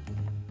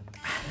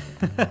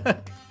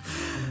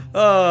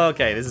 Oh,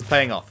 okay, this is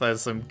paying off.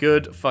 There's some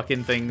good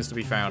fucking things to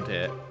be found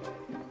here.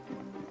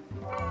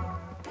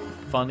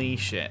 Funny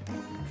shit.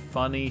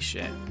 Funny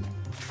shit.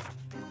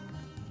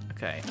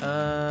 Okay,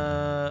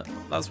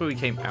 that's where we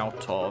came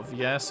out of,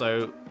 yeah,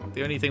 so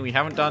the only thing we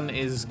haven't done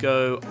is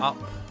go up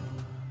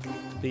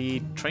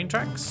the train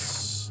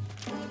tracks.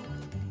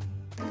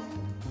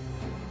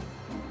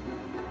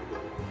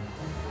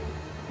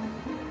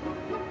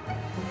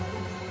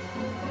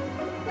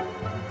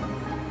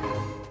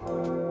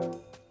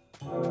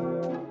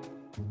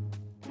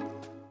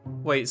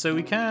 Wait, so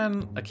we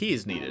can... A key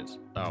is needed.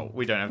 Oh,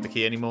 we don't have the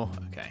key anymore?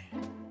 Okay.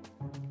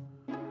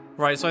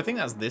 Right, so I think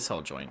that's this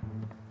whole joint.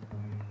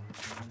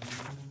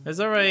 Is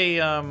there a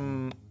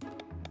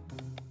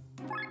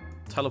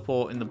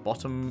teleport in the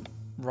bottom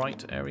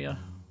right area?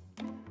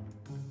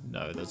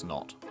 No, there's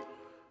not.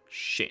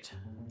 Shit.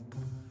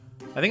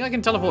 I think I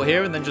can teleport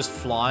here and then just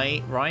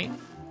fly, right?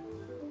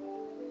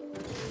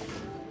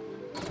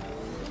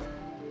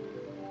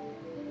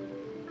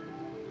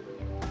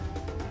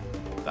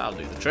 That'll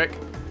do the trick.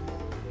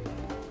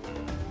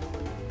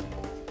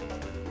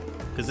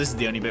 Because this is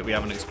the only bit we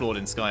haven't explored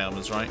in Sky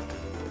Armors, right?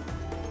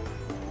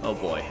 Oh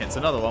boy, it's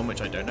another one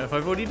which I don't know if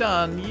I've already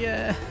done.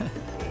 Yeah.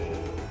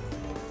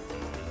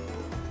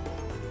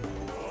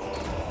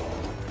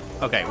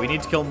 Okay, we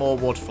need to kill more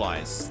water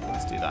flies.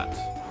 Let's do that.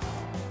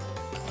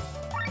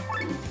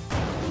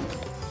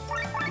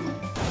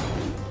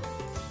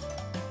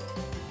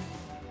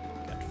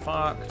 Get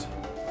fucked.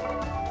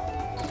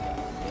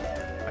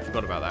 I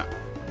forgot about that.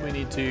 We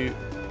need to...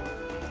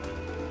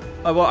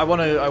 I want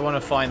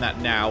to find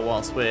that now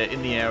whilst we're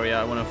in the area.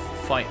 I want to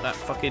fight that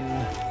fucking...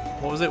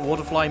 What was it?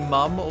 Waterfly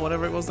mum or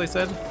whatever it was they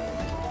said?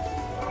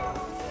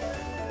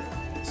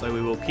 So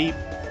we will keep...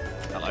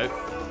 Hello.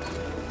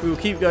 We will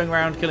keep going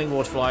around killing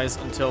waterflies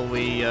until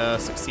we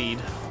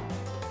succeed.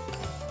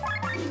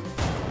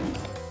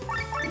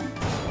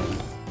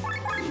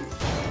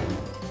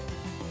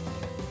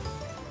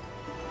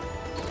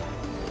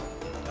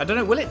 I don't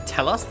know, will it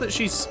tell us that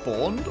she's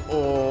spawned,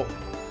 or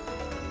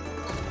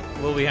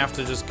will we have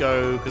to just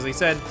go, because he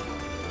said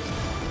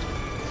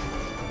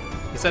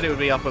it would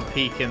be up a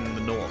peak in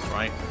the north,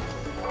 right?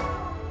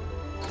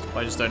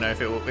 I just don't know if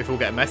we'll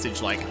get a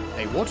message like,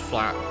 hey,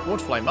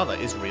 waterfly mother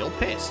is real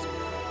pissed.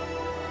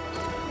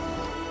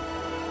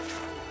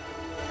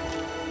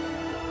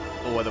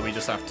 Or whether we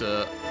just have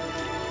to,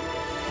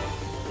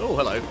 oh,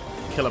 hello,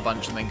 kill a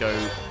bunch and then go,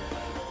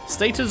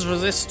 status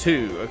resist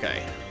 2,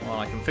 okay. Well,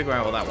 I can figure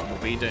out what that one will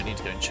be, don't need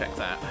to go and check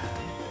that.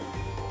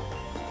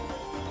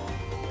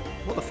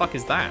 What the fuck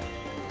is that?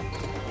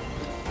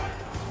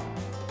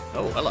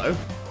 Oh, hello.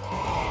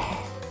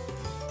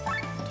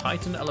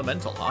 Titan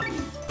Elemental, huh?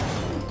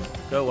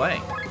 Go away.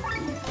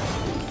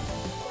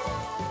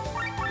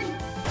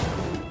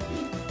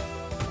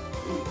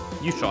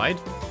 You tried.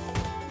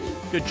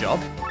 Good job.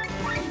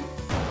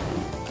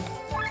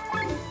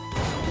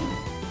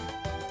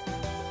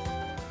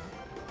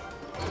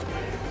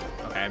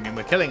 Okay, I mean,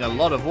 we're killing a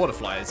lot of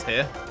waterflies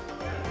here.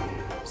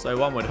 So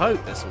one would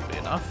hope this will be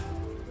enough.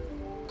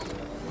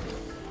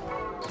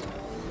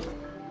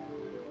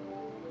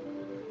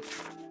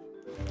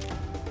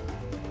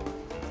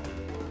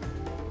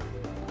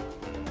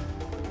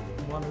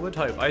 Would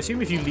hope. I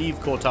assume if you leave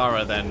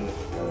Cortara, then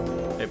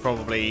it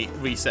probably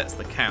resets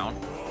the count.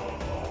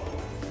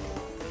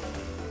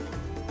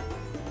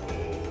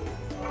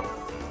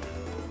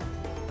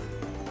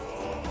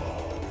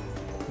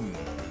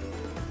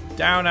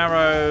 Down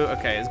arrow.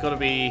 Okay, it's got to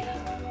be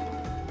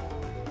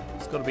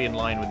in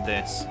line with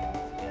this.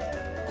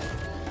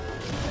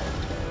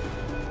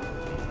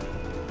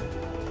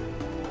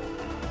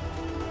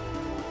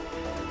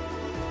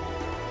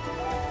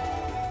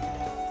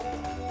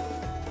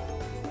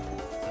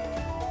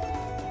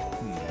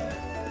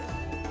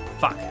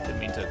 Fuck, didn't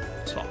mean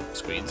to swap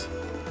screens.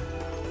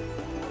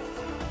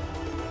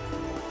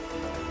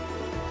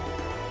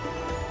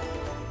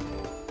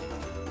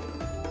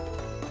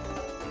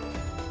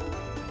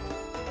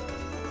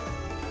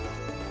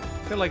 I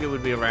feel like it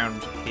would be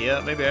around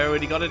here. Maybe I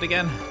already got it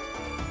again.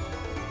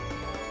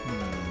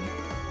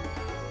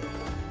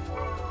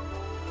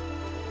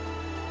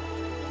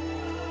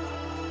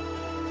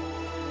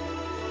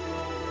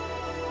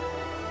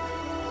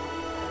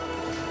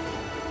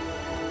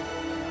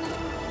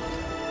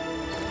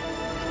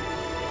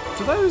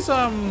 Do those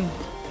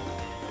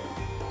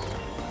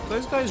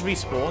guys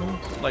respawn?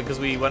 Like, because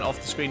we went off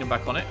the screen and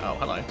back on it? Oh,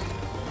 hello.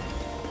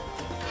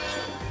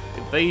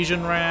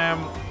 Invasion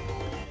ram.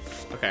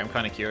 Okay, I'm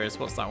kind of curious.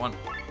 What's that one?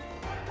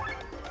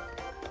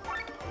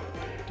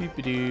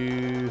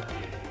 Doop-a-doo.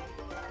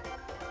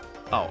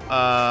 Oh,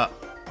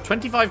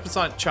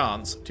 25%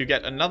 chance to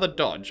get another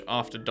dodge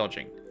after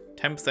dodging.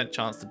 10%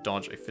 chance to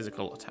dodge a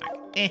physical attack.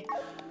 Eh.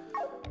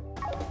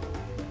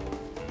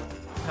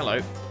 Hello.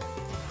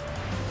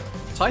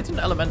 Titan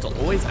Elemental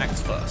always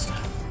acts first.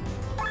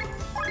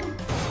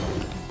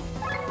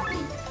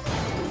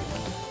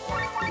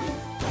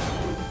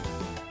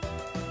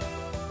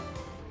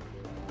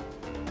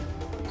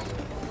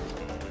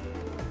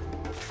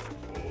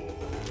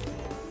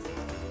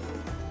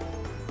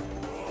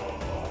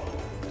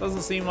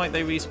 Doesn't seem like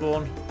they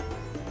respawn.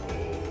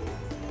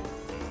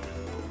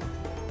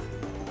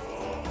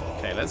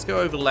 Okay, let's go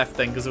over left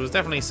then, because there was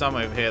definitely some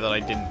over here that I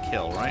didn't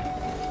kill, right?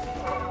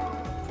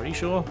 Pretty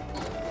sure.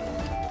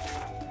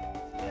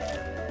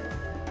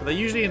 But they're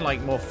usually in,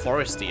 like, more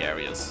foresty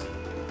areas.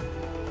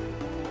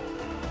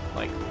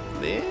 Like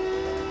this?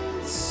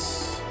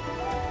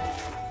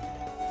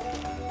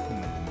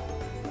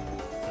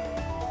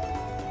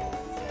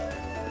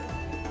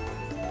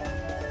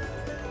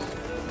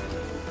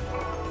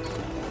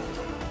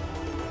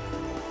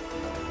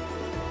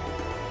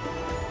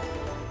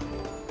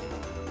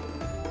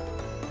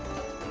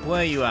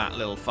 Where you at,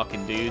 little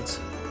fucking dudes?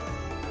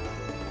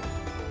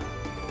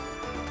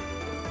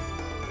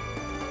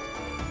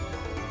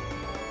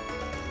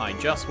 I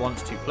just want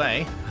to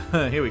play.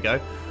 Here we go.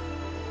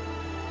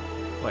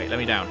 Wait, let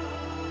me down.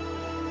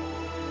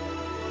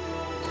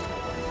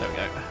 There we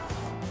go.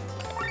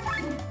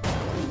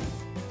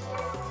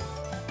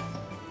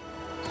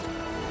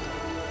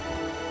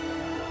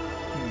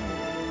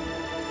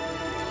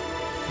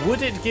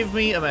 Would it give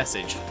me a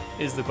message,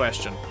 is the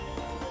question.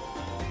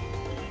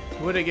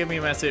 Would it give me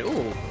a message?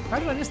 Ooh, how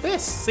did I miss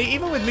this? See,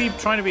 even with me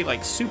trying to be,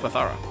 like, super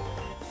thorough.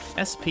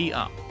 SP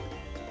up.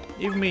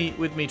 Even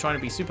with me trying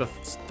to be super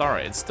thorough,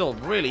 it's still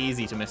really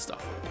easy to miss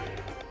stuff.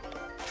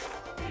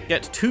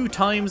 Get 2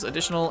 times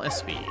additional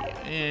SP.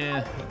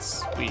 Yeah,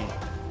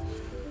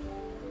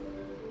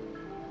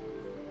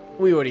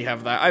 we already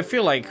have that. I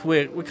feel like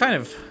we're kind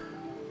of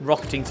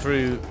rocketing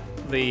through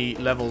the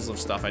levels of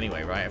stuff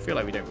anyway, right? I feel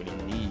like we don't really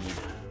need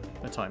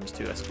a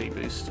 ×2 SP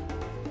boost.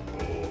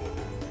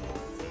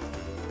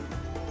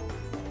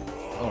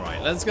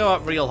 Alright, let's go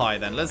up real high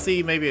then. Let's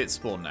see, maybe it's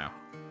spawned now.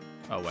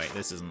 Oh wait,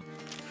 this isn't.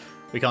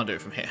 We can't do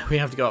it from here. We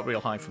have to go up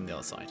real high from the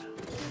other side.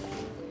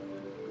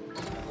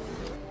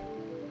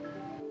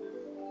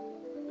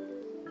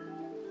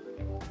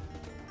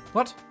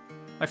 What?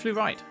 I flew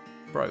right.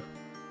 Bro.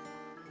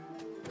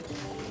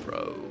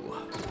 Bro.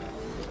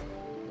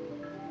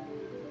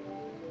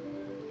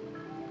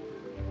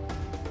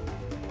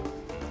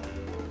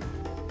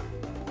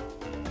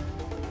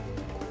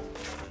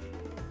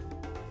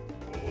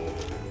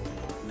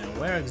 Now,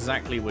 where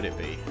exactly would it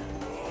be?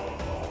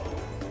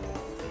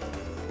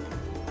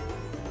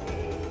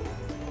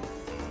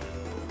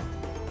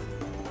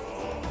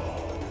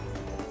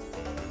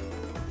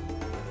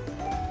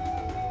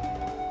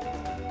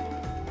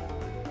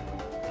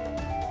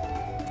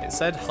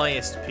 Said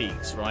highest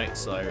peaks, right?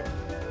 So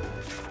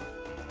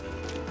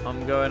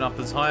I'm going up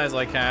as high as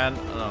I can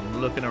and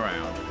I'm looking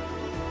around.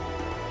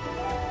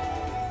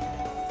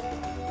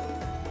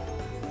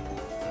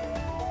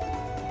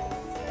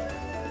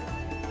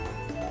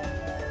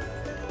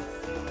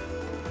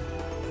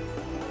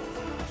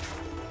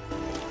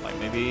 Like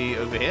maybe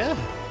over here?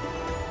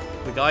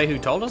 The guy who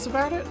told us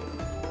about it?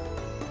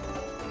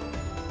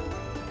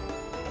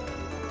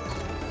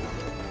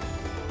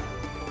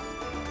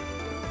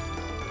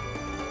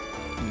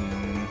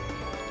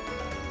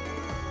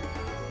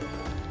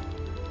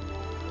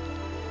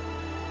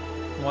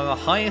 One of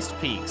the highest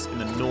peaks in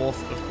the north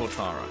of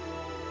Cortara.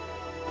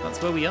 That's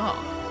where we are.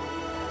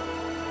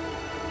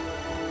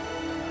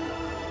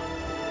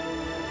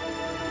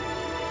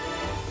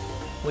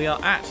 We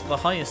are at the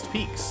highest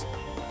peaks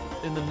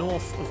in the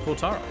north of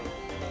Cortara.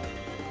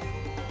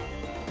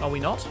 Are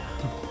we not?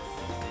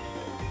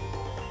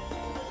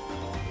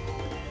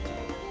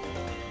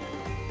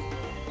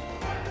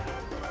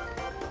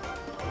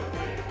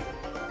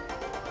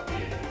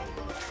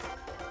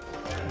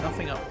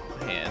 Nothing up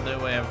here. No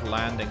way of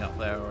landing up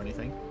there or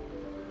anything.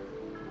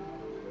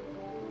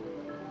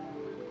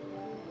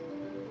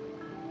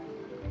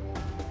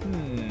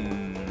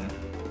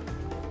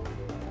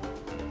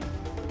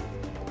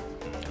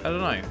 I don't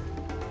know.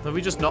 Have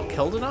we just not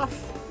killed enough?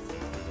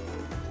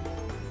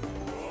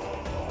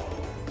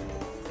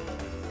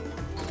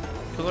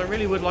 Because I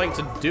really would like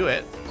to do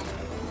it.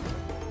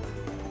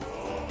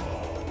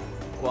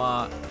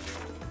 But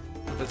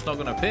if it's not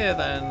going to appear,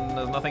 then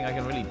there's nothing I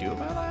can really do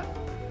about that.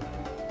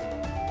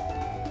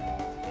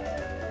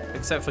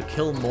 Except for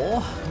kill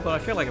more. But I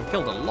feel like I've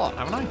killed a lot,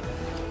 haven't I?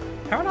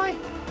 Haven't I?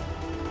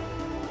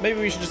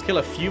 Maybe we should just kill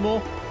a few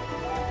more.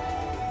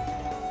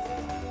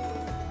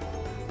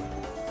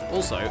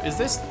 Also, is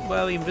this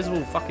where the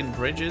invisible fucking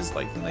bridge is?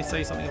 Like, didn't they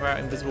say something about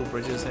invisible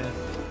bridges here? Do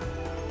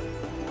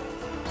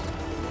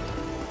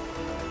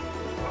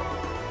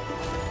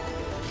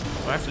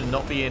I have to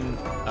not be in...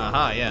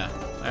 Aha, yeah.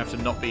 I have to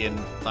not be in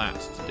that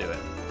to do it.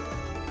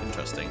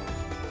 Interesting.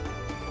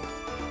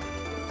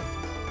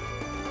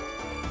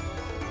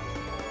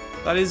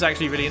 That is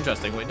actually really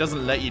interesting. It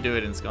doesn't let you do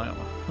it in Sky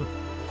Armor.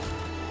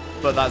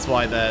 But that's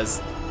why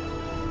there's...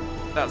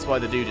 That's why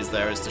the dude is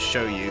there, is to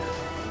show you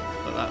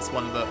that that's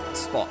one of the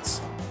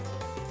spots.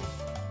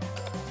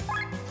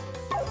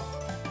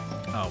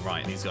 Oh,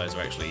 right. These guys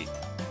are actually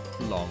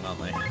long,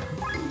 aren't they?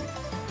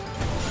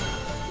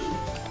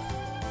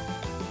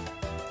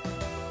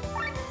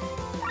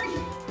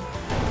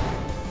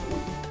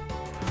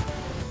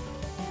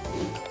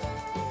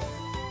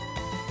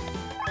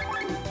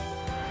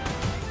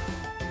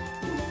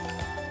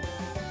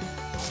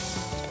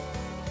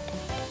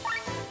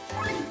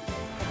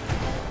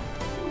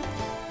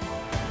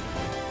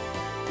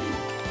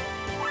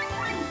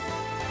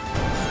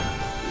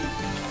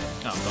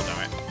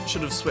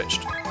 Should have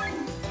switched.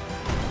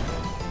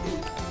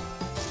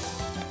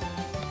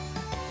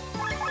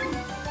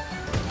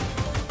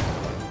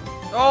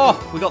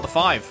 Oh, we got the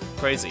 5.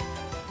 Crazy.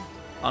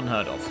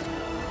 Unheard of.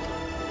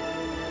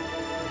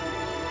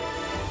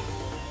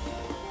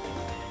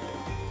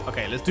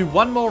 Okay, let's do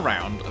one more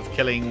round of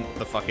killing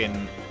the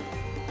fucking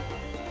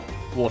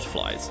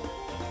waterflies.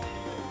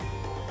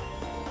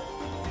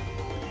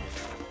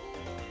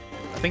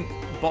 I think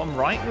bottom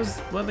right was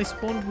where they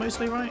spawned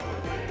mostly, right?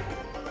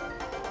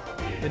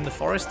 In the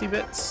foresty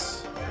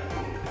bits,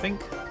 I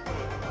think.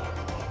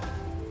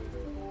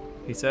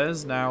 He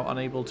says, now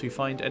unable to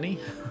find any.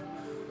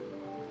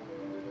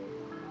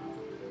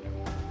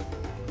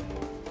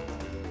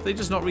 They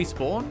just not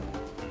respawn?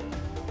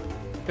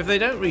 If they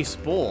don't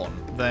respawn,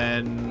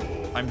 then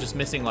I'm just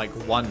missing like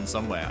one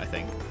somewhere, I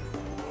think.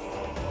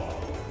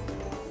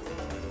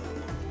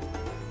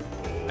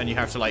 And you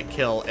have to like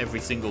kill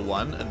every single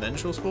one and then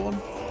she'll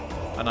spawn.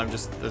 And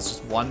there's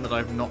just one that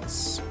I've not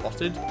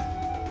spotted.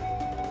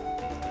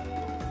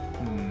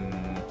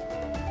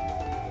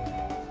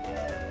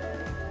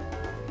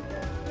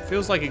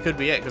 Feels like it could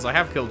be it, because I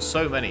have killed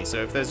so many,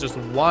 so if there's just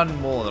one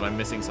more that I'm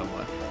missing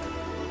somewhere,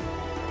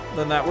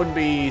 then that wouldn't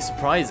be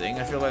surprising.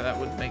 I feel like that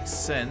would make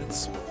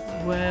sense.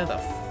 Where the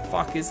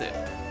fuck is it?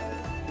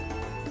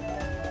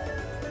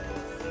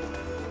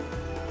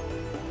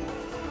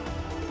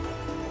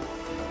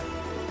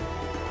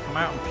 Come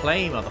out and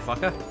play,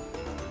 motherfucker.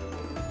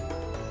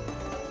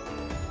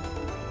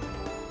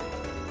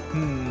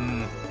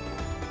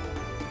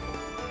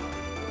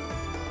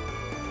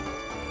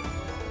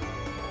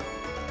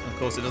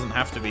 Of course, it doesn't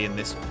have to be in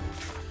this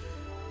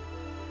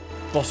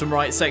bottom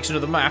right section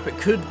of the map. It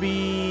could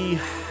be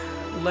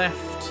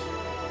left.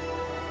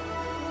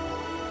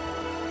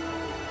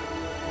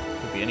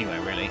 Could be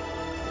anywhere, really.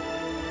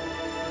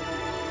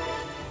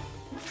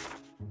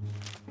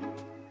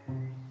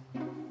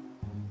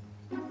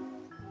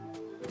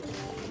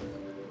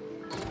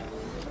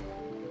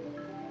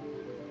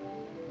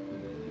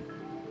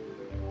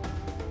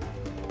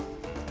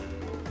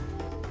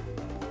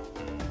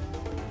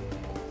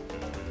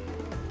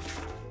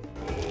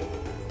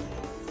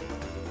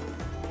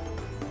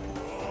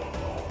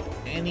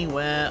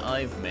 Anywhere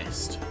I've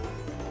missed.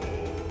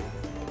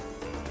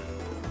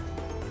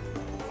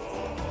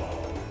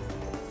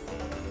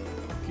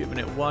 Giving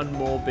it one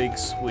more big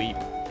sweep.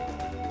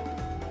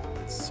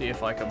 Let's see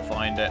if I can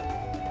find it.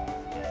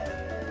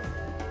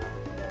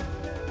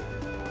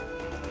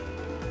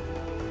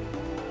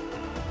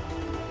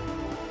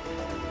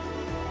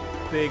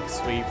 Big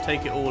sweep,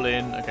 take it all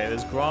in. Okay,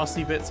 there's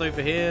grassy bits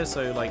over here,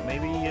 so like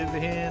maybe over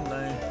here?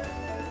 No.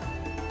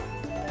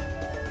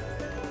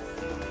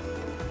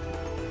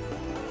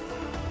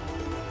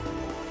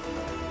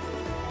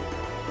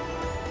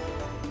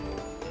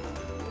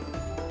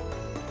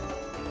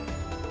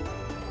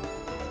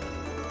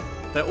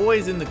 They're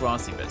always in the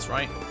grassy bits,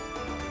 right?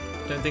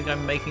 Don't think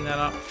I'm making that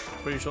up.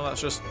 Pretty sure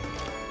that's just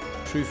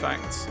true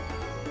facts.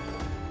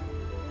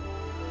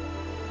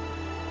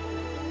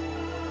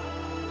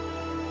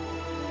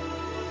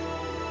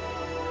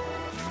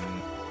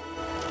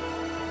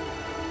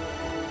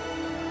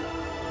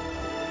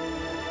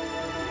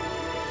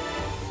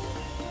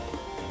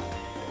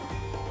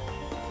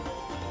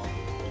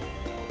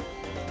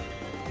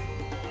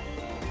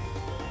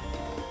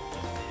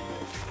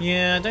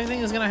 Yeah, I don't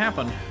think it's gonna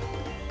happen.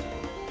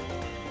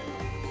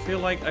 I feel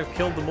like I've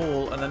killed them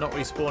all and they're not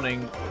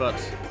respawning, but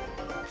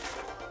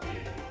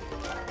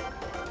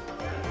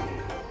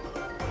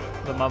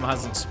the mum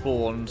hasn't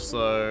spawned,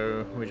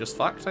 so we're just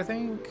fucked, I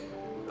think.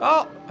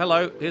 Oh,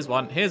 hello. Here's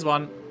one. Here's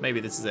one.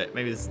 Maybe this is it.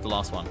 Maybe this is the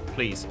last one.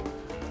 Please.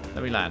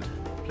 Let me land.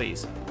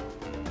 Please.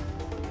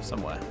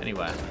 Somewhere.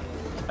 Anywhere.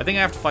 I think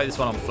I have to fight this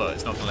one on foot.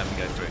 It's not going to let me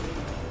go through.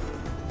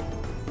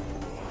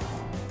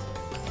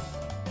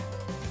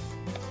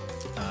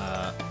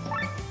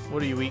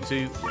 What are you weak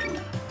to?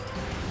 Wind.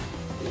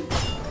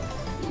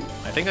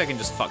 I think I can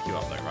just fuck you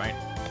up though, right?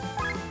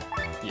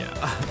 Yeah.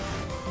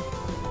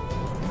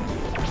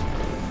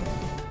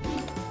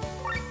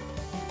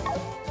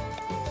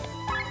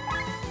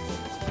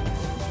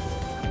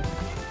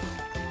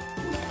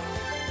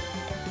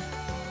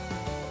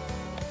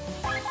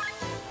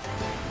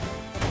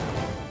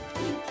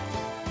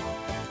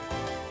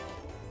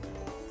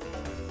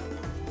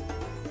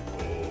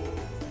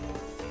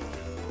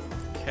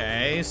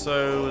 Okay,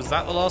 so is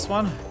that the last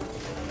one?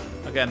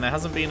 Again, there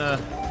hasn't been a...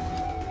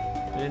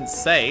 They didn't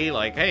say,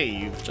 like, hey,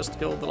 you've just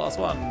killed the last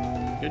one.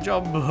 Good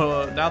job.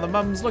 Now the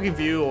mum's looking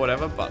for you or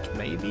whatever, but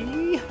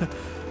maybe...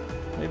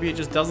 maybe it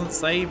just doesn't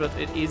say, but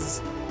it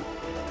is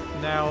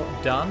now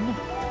done.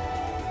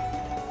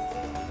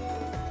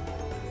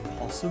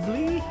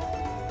 Possibly?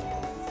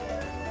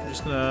 I'm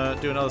just gonna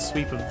do another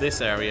sweep of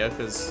this area,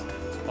 because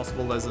it's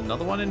possible there's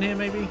another one in here,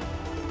 maybe?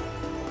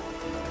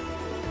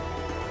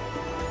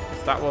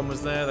 If that one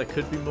was there, there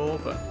could be more,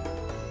 but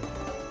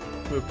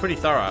we were pretty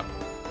thorough.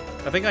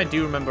 I think I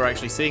do remember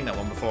actually seeing that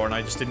one before, and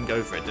I just didn't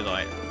go for it, did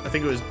I? I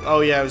think it was... Oh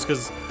yeah, it was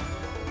because...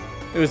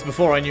 It was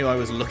before I knew I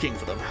was looking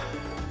for them.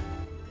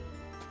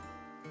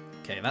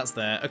 Okay, that's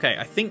there. Okay,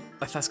 I think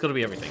that's got to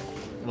be everything.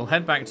 We'll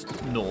head back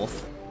to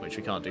north, which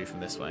we can't do from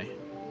this way.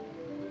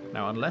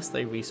 Now, unless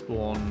they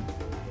respawn...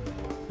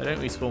 They don't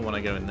respawn when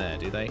I go in there,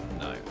 do they?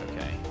 No,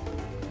 okay.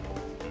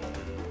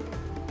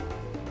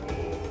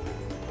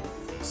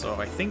 So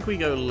I think we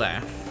go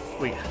left.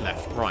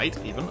 Right,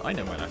 even. I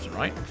know my left and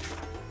right.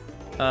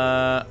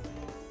 And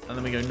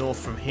then we go north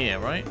from here,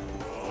 right?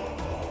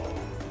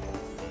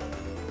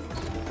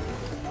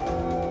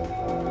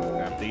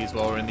 Grab these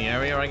while we're in the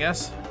area, I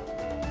guess.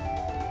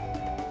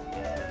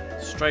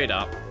 Straight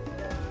up.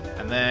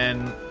 And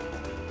then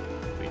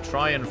we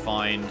try and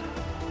find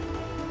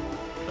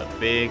the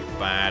big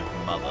bad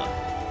mother.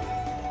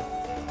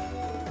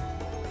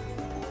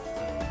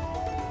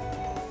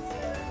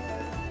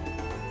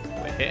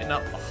 We're hitting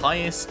up the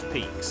highest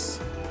peaks.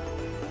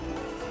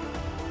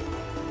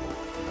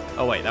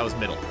 Oh wait, that was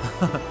middle.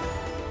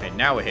 Okay,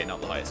 now we're hitting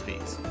up the highest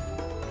peaks.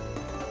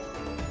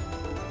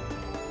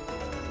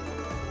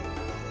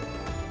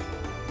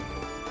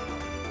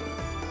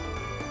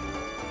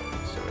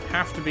 So it'd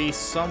have to be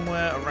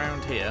somewhere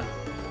around here.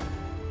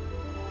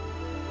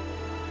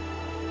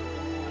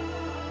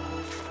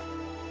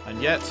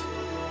 And yet,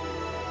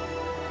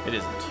 it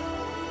isn't.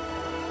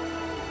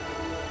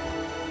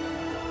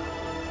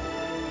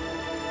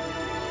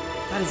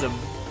 That is a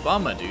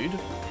bummer, dude.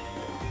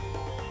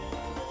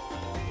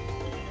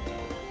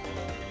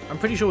 I'm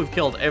pretty sure we've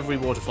killed every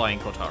waterfly in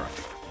Kortara.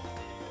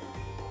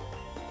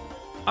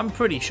 I'm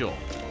pretty sure.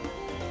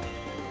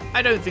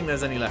 I don't think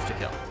there's any left to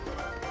kill.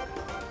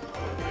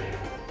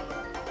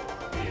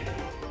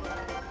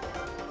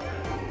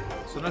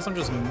 So unless I'm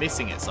just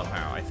missing it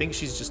somehow, I think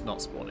she's just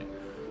not spawning.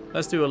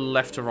 Let's do a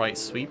left to right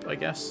sweep, I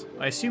guess.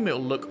 I assume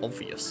it'll look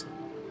obvious.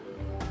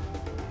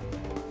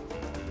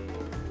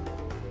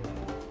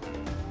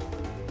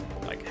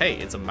 Like, hey,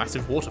 it's a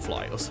massive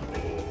waterfly or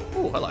something.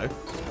 Oh, hello.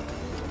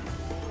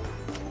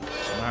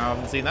 Somehow I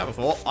haven't seen that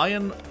before.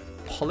 Iron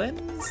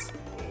pollens?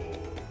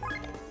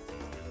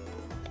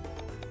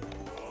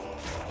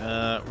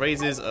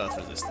 Raises earth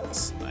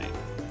resistance. Right.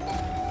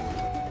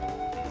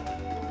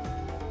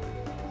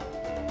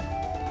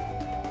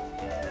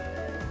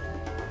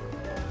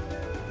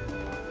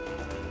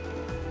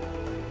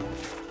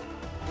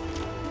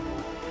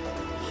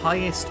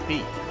 Highest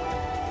peak.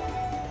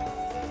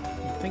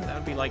 You'd think that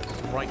would be like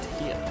right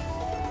here.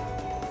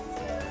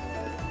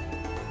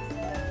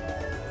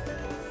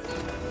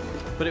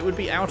 But it would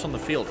be out on the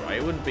field, right?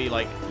 It wouldn't be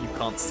like you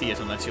can't see it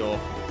unless you're...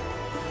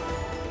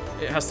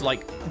 It has to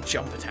like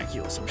jump attack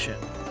you or some shit.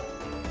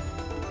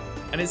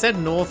 And it said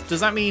north.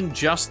 Does that mean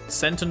just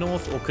center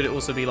north, or could it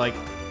also be like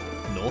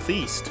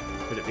northeast?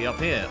 Could it be up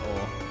here,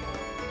 or...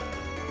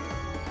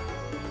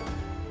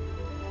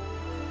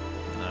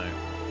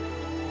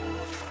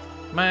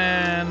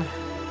 Man.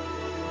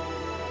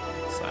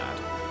 Sad.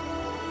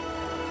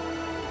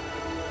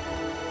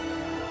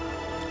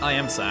 I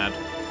am sad.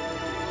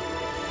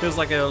 Feels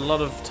like a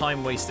lot of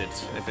time wasted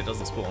if it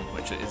doesn't spawn,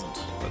 which it isn't,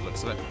 by the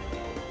looks of it.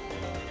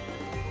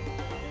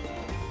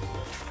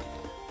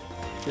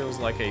 Feels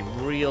like a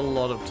real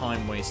lot of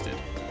time wasted.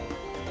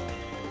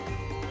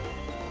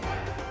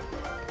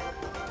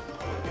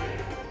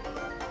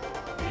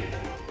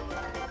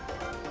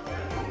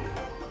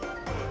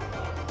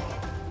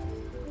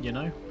 You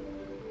know?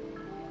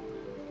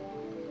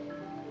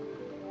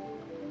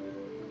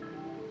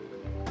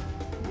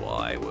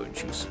 Why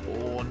won't you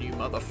spawn, you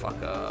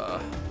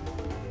motherfucker?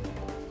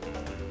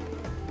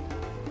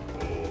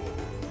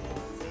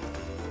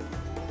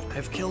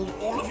 I've killed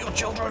all of your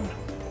children!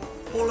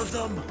 All of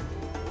them!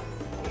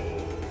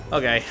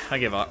 Okay, I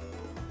give up.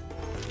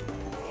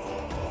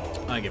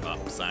 I give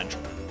up, Saj.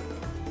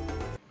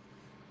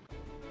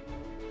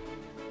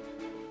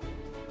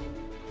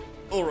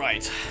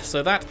 Alright,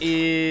 so that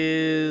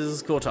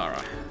is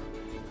Kortara.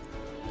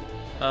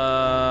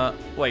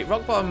 Wait,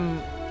 Rock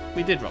Bottom...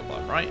 We did Rock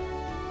Bottom, right?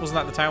 Wasn't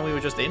that the town we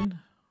were just in?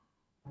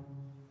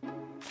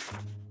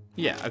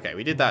 Yeah, okay,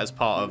 we did that as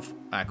part of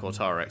our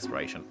Kortara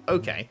exploration.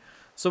 Okay,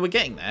 so we're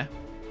getting there.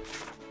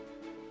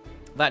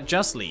 That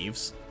just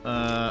leaves...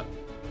 Wait,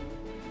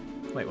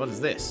 what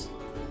is this?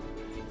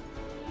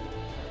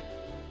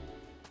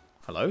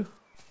 Hello?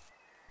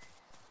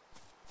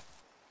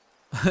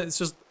 It's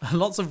just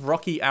lots of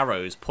rocky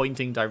arrows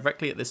pointing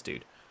directly at this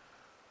dude.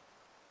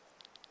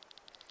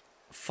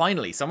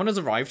 Finally, someone has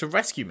arrived to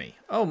rescue me.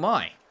 Oh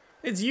my.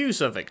 It's you,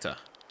 Sir Victor.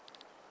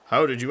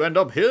 How did you end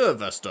up here,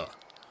 Vesta?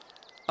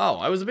 Oh,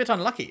 I was a bit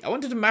unlucky. I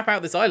wanted to map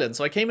out this island,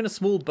 so I came in a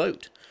small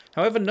boat.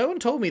 However, no one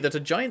told me that a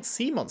giant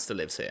sea monster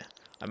lives here.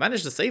 I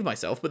managed to save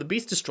myself, but the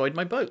beast destroyed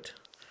my boat.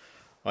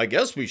 I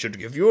guess we should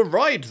give you a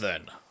ride,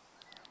 then.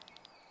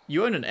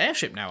 You own an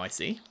airship now, I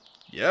see.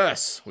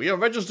 Yes, we are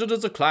registered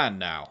as a clan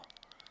now.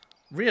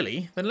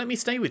 Really? Then let me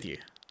stay with you.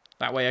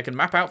 That way I can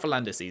map out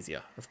Volandis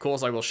easier. Of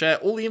course, I will share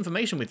all the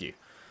information with you.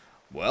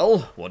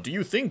 Well, what do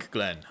you think,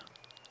 Glenn?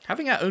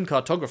 Having our own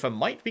cartographer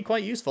might be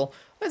quite useful.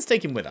 Let's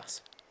take him with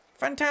us.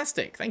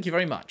 Fantastic. Thank you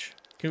very much.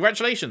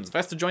 Congratulations.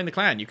 Vesta joined the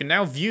clan. You can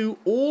now view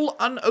all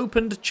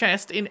unopened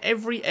chests in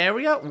every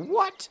area.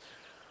 What?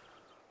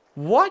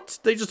 What?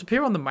 They just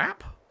appear on the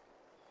map?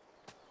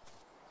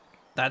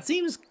 That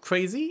seems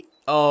crazy.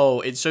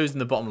 Oh, it shows in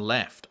the bottom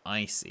left.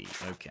 I see.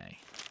 Okay.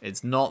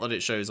 It's not that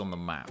it shows on the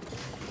map.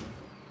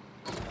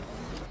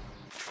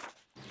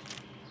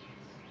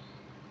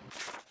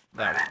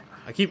 There.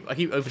 I keep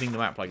opening the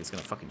map like it's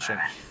gonna fucking show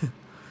me.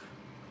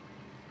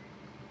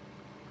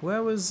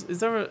 Where was? Is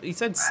there a? He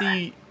said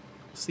sea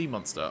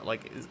monster.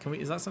 Like,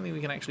 is that something we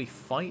can actually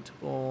fight,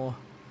 or?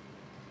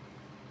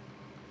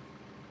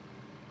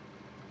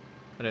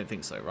 I don't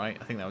think so, right?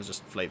 I think that was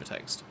just flavor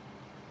text.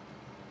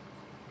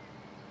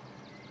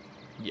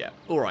 Yeah.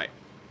 All right.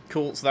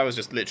 Cool. So that was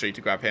just literally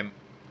to grab him.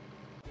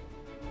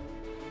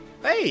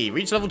 Hey,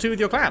 reach level 2 with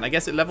your clan. I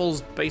guess it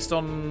levels based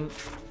on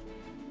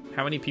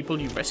how many people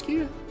you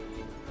rescue.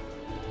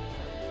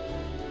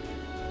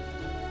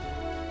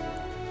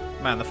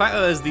 Man, the fact that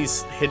there's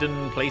these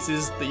hidden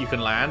places that you can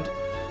land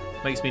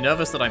makes me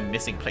nervous that I'm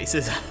missing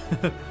places.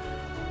 I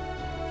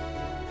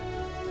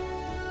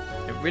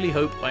really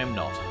hope I am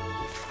not.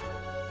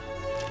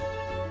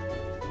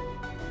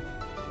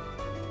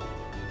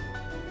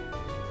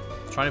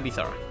 Trying to be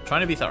thorough.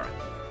 Trying to be thorough.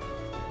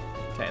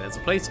 Okay, there's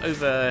a place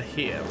over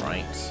here,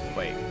 right?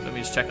 Wait, let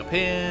me just check up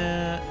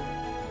here.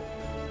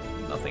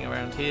 Nothing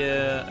around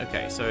here.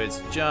 Okay, so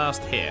it's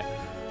just here.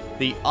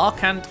 The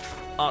Arkant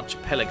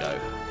Archipelago.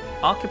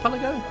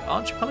 Archipelago?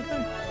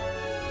 Archipelago?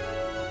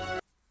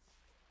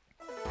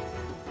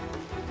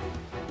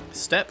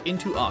 Step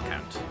into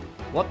Arkant.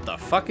 What the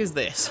fuck is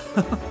this?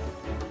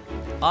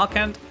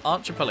 Arkant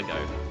Archipelago.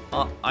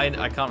 I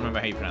can't remember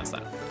how you pronounce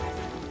that.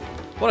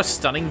 What a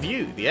stunning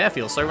view. The air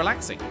feels so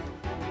relaxing.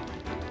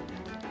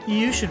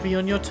 You should be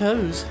on your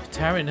toes.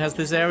 Terran has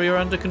this area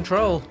under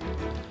control.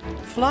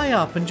 Fly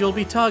up and you'll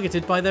be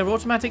targeted by their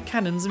automatic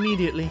cannons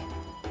immediately.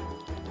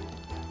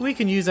 We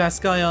can use our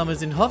sky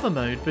armors in hover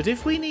mode, but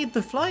if we need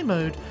the fly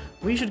mode,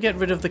 we should get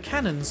rid of the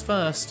cannons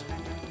first.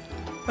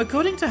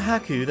 According to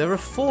Haku, there are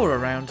 4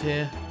 around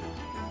here.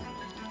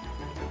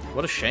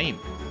 What a shame.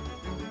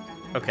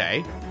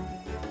 Okay.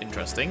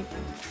 Interesting.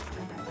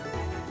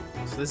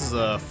 So this is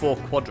a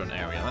 4-quadrant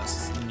area.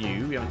 That's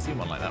new. We haven't seen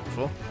one like that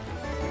before.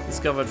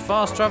 Discovered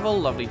fast travel.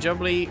 Lovely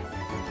jubbly.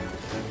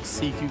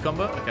 Sea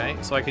cucumber. Okay,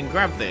 so I can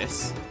grab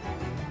this.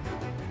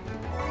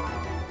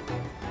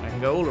 I can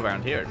go all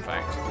around here, in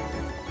fact.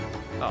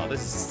 Oh,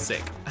 this is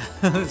sick.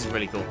 This is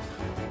really cool.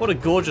 What a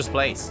gorgeous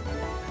place.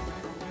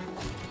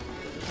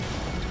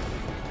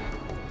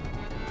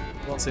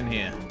 What's in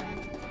here?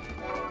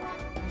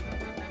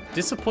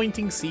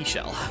 Disappointing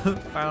seashell.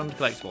 Found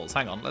collectibles.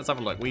 Hang on, let's have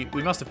a look. We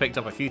must have picked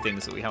up a few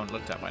things that we haven't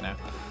looked at by now.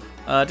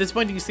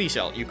 Disappointing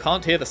seashell. You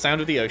can't hear the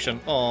sound of the ocean.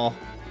 Aw.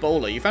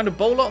 Bowler. You found a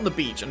bowler on the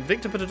beach and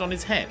Victor put it on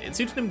his head. It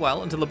suited him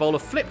well until the bowler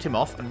flipped him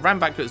off and ran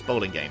back to its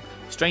bowling game.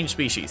 Strange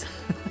species.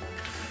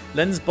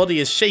 Len's body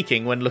is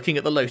shaking when looking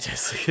at the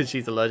lotus because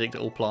she's allergic to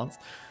all plants.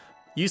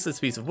 Useless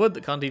piece of wood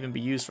that can't even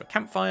be used for a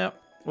campfire.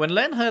 When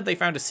Len heard they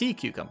found a sea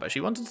cucumber,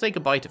 she wanted to take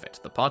a bite of it.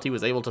 The party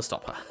was able to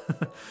stop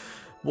her.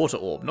 Water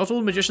orb. Not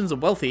all magicians are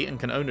wealthy and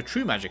can own a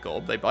true magic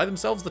orb. They buy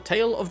themselves the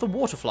tail of the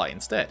waterfly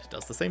instead.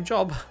 Does the same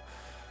job.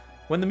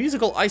 When the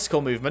musical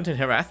icecore movement in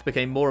Herath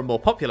became more and more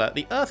popular,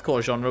 the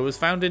earthcore genre was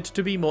founded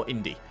to be more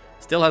indie.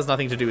 Still has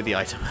nothing to do with the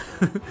item.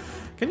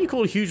 Can you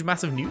call huge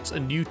massive newts a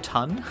new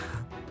ton?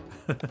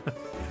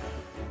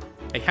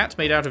 A hat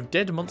made out of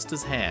dead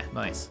monster's hair.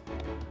 Nice.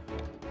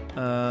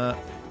 The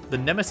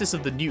nemesis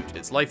of the newt.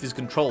 Its life is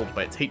controlled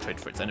by its hatred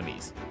for its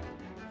enemies.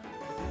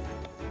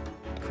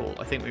 Cool.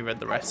 I think we read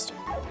the rest.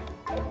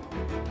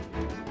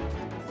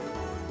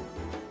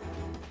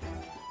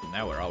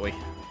 Now where are we?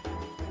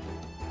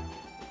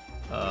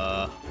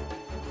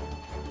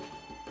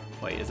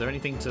 Wait, is there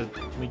anything to...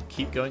 Can we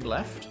keep going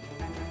left?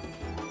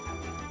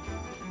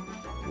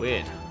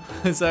 Weird.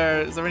 Is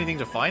there anything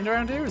to find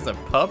around here? Is there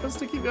purpose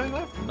to keep going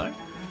left? No.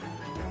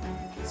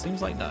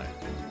 Seems like no.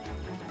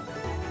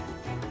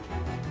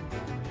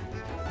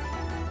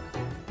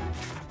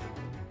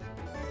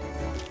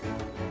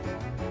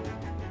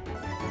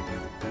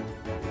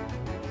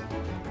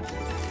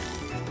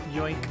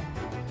 Yoink.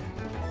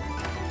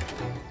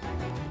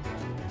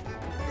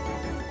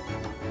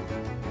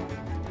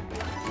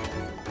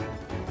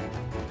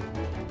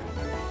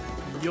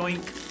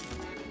 Yoink.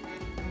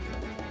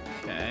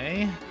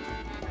 Okay.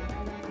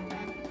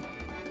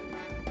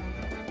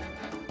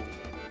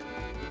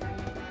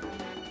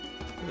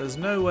 There's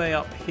no way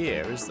up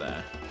here, is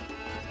there?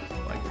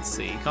 I can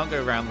see. Can't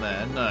go around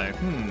there. No.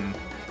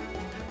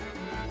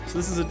 So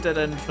this is a dead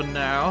end for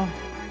now.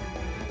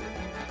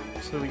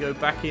 So we go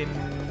back in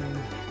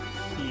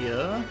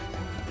here.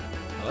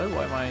 Hello?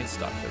 Why am I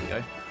stuck? There we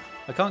go.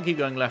 I can't keep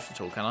going left at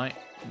all, can I?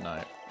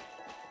 No.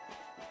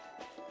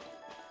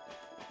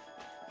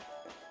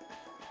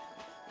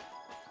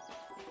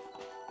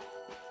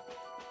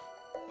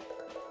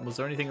 Was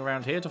there anything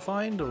around here to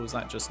find, or was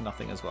that just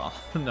nothing as well?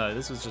 No,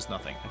 this was just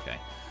nothing. Okay.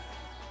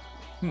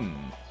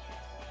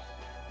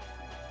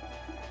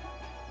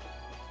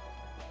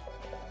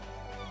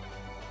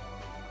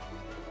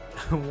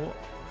 What?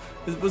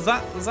 Was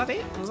that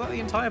it? Was that the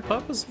entire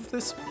purpose of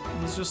this?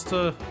 It was just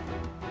to...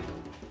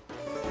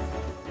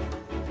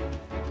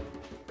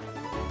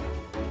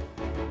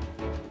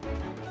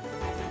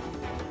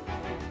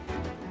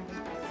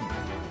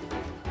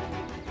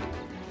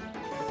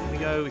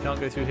 No, we can't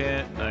go through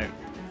here. No.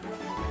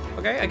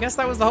 Okay, I guess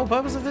that was the whole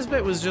purpose of this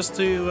bit, was just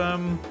to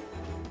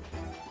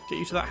get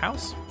you to that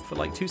house for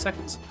like 2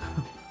 seconds.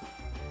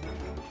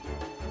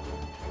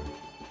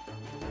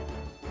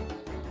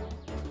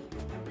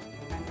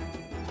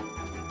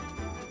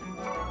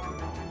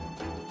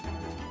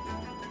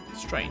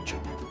 Strange.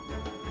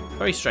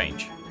 Very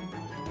strange.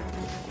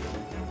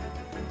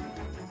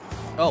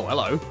 Oh,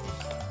 hello.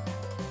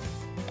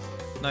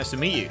 Nice to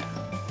meet you.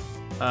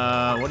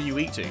 What are you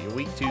weak to? You're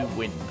weak to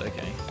wind,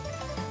 okay.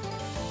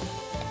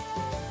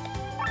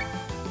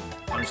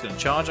 I'm just gonna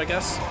charge, I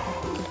guess.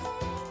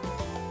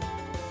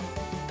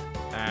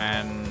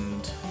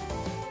 And...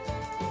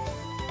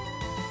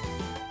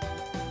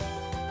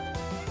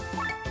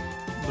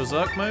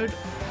 Berserk mode?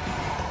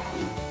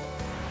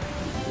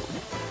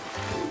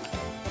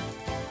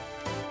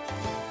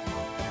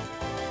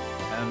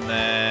 And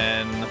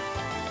then...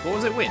 What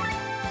was it? Wind?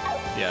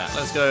 Yeah,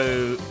 let's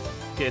go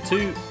gear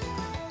 2.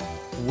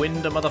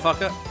 Wind a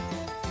motherfucker.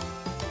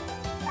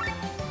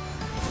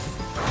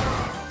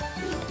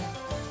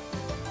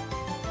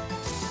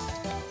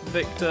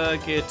 Victor,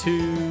 gear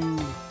 2.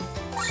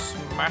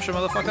 Smash a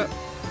motherfucker.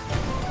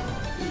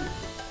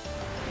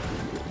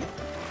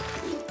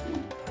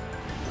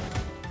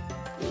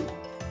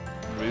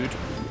 Rude.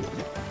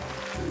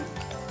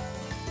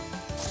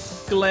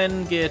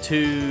 Glenn, gear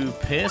 2.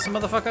 Pierce a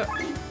motherfucker.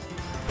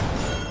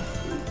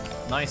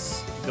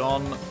 Nice.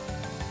 Gone.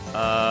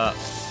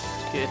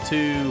 Gear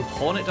 2.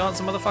 Hornet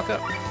Dancer, motherfucker.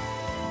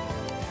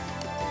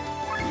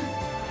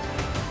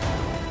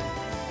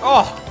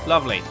 Oh,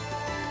 lovely.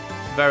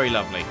 Very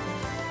lovely.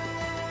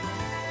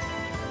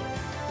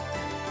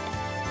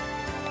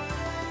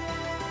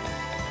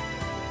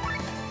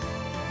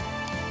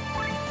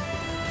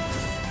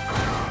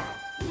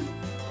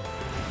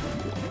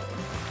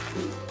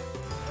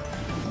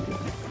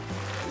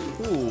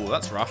 Ooh,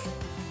 that's rough.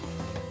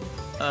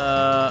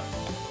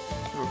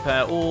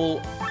 Repair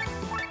all.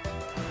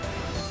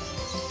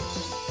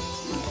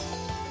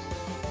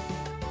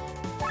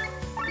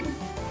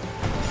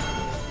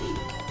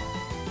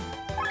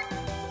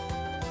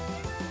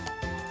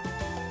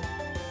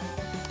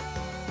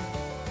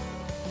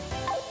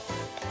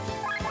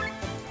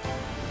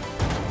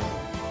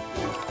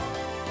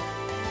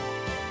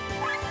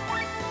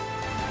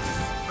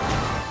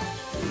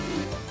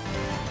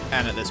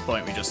 And at this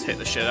point, we just hit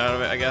the shit out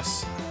of it, I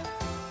guess.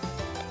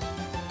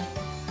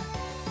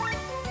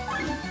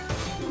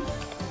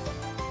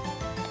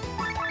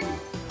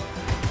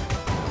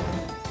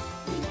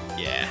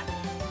 Yeah.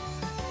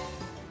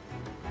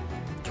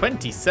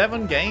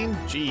 27 game?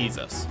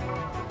 Jesus.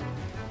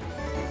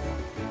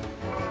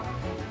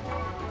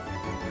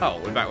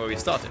 Oh, we're back where we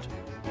started.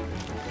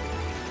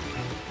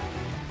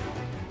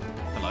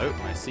 Hello,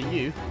 I see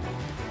you.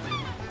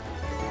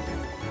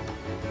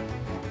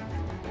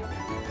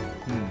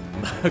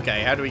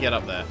 Okay, how do we get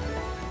up there?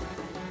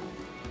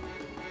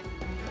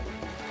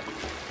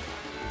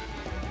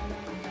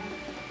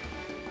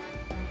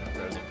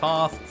 There's a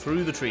path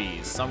through the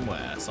trees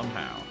somewhere,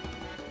 somehow.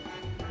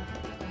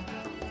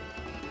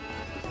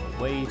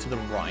 Way to the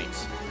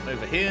right.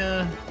 Over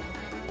here.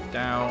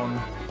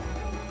 Down.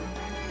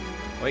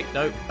 Wait,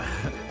 nope.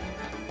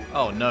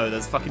 Oh no,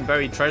 there's fucking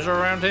buried treasure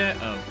around here?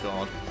 Oh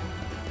god.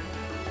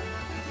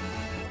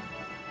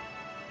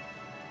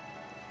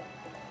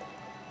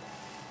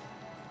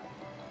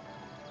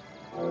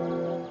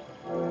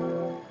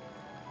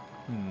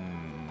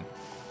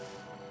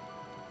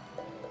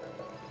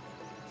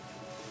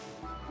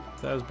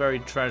 If there was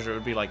buried treasure, it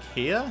would be like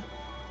here?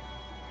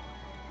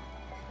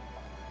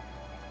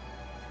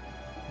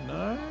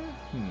 No?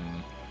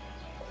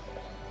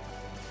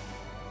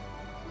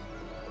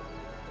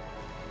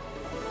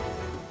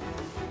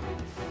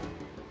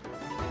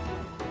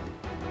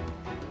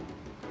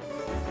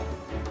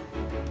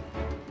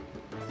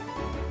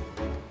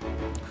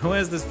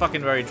 Where's this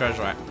fucking buried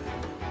treasure at?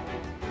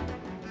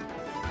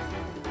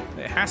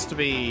 It has to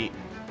be...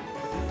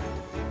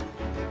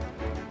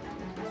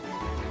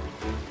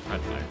 I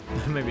don't know.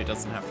 Maybe it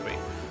doesn't have to be.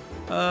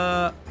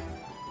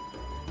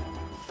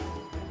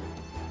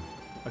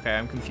 Okay,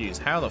 I'm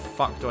confused. How the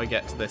fuck do I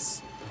get to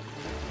this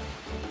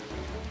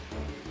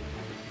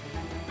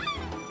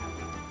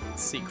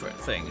secret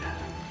thing?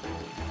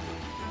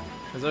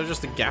 Is there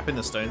just a gap in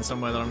the stone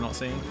somewhere that I'm not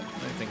seeing? I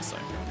don't think so.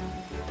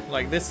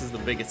 Like, this is the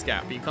biggest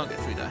gap, but you can't get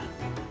through there.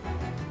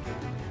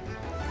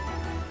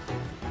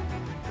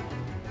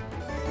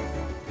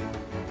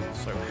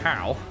 So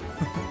how?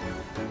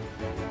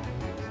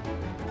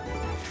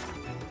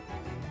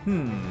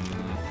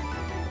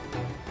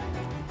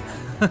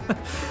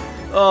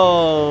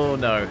 Oh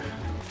no.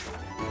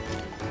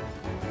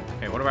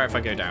 Okay, what about if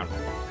I go down?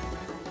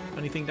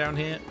 Anything down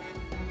here?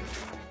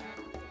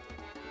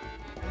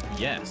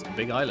 Yes, a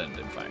big island,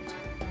 in fact.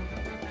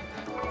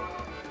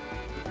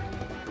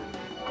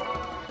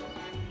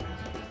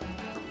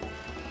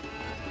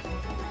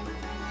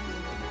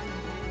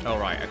 Oh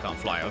right, I can't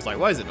fly. I was like,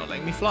 why is it not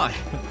letting me fly?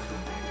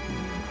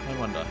 I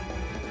wonder.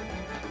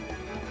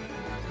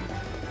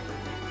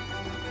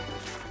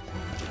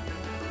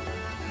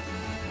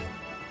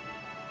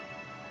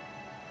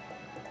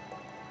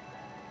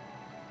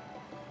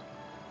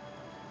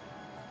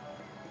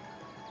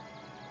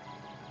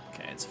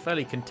 it's a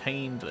fairly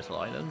contained little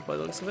island by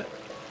the looks of it.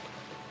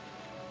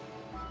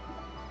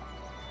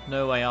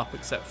 No way up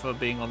except for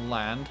being on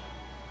land.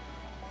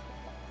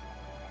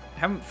 I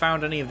haven't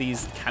found any of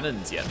these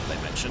cannons yet that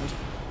they mentioned.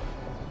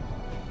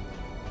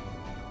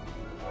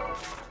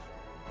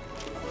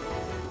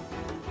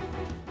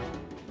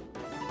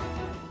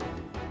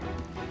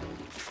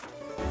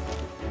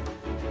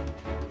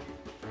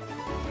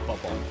 Bom,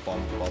 bom,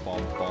 bom, bom,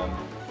 bom,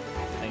 bom.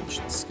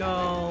 Ancient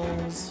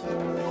skulls.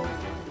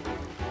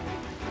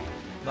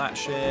 That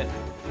shit.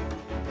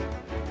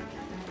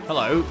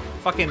 Hello.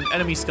 Fucking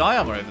enemy sky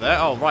armor over there.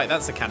 Oh, right,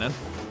 that's a cannon.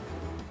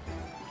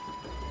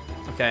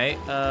 Okay,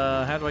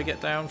 how do I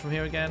get down from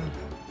here again?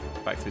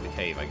 Back through the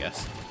cave, I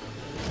guess.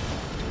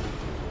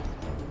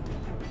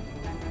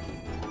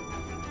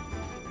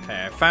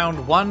 Okay, I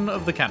found one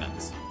of the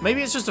cannons.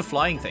 Maybe it's just a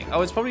flying thing.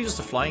 Oh, it's probably just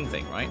a flying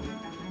thing, right?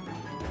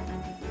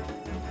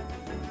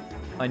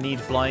 I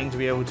need flying to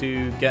be able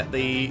to get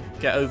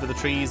over the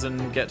trees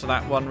and get to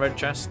that one red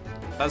chest.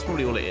 That's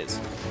probably all it is.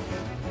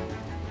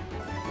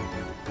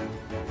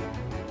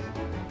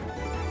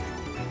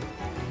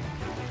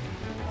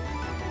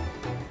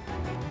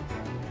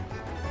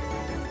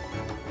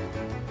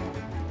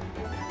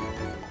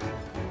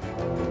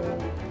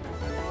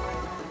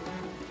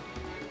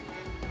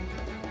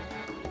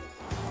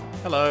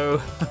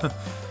 Hello.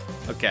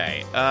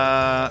 Okay.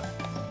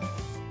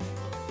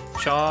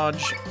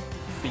 Charge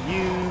for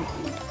you.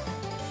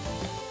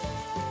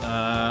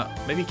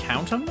 Maybe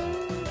counter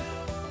mode?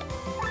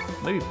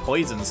 Maybe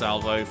poison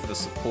salvo for the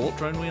support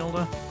drone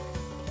wielder.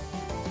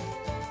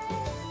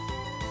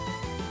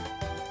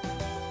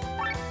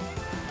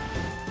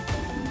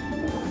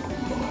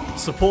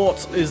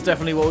 Support is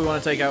definitely what we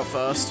want to take out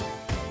first.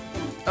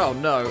 Oh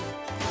no.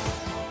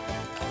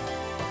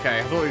 Okay,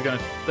 I thought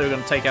they were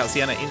gonna take out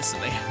Sienna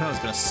instantly. That was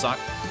gonna suck.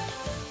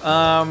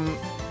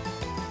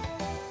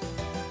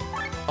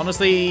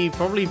 Honestly,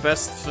 probably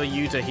best for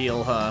you to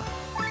heal her.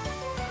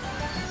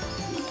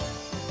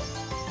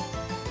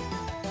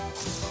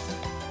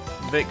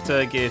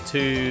 Victor, gear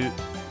 2.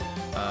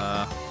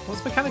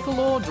 What's mechanical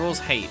law? Draws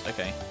hate.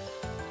 Okay.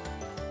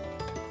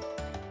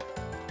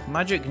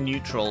 Magic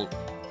neutral.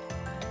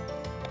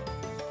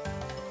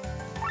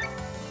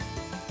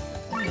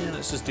 Yeah,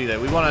 let's just do that.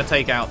 We want to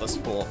take out the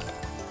support.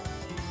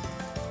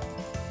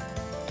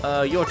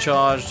 You're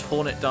charged.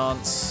 Hornet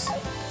dance.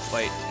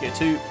 Wait, gear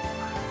 2.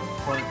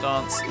 Hornet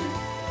dance.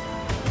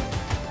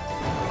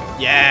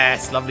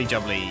 Yes, lovely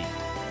jubbly.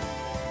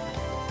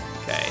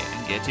 Okay,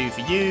 and gear 2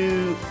 for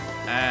you.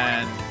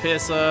 And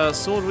Piercer,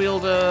 Sword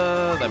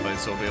Wielder. They're both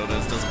Sword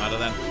Wielders, doesn't matter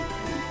then.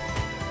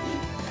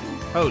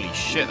 Holy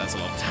shit, that's a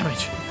lot of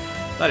damage.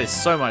 That is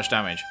so much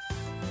damage.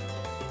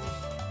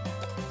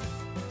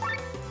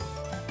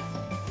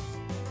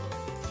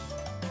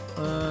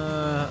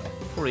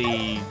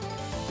 Probably...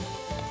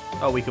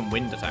 Oh, we can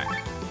wind attack.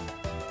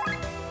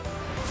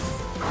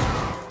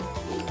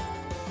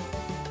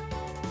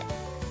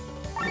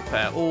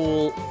 Repair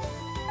all.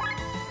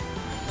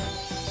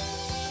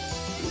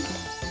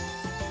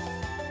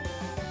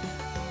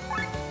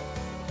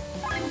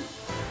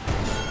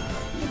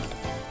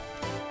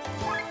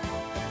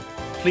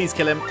 Please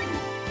kill him.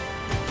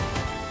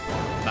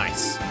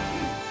 Nice.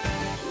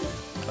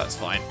 That's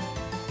fine.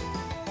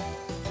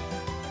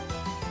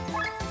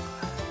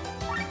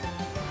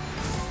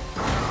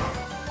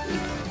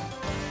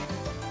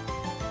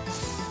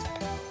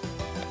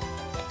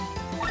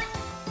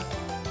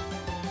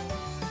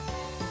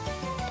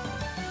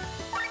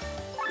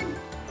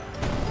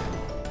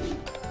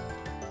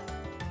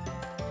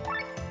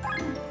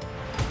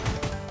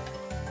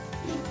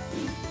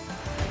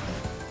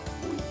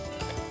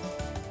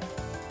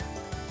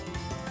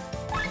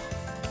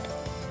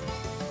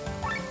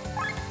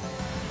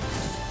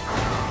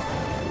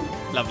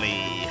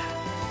 Lovely.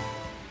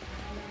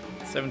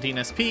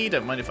 17 SP,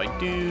 don't mind if I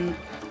do.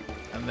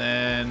 And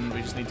then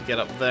we just need to get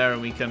up there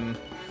and we can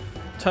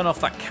turn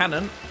off that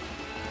cannon.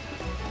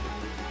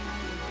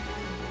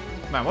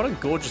 Man, what a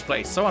gorgeous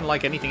place. So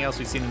unlike anything else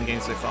we've seen in the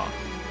game so far.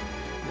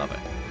 Love it.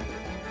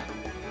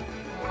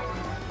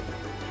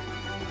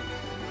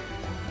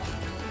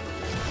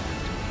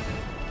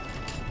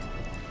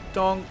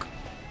 Donk.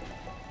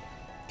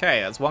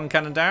 Okay, that's one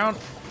cannon down.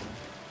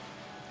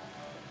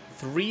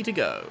 3 to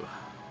go.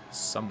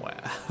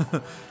 Somewhere.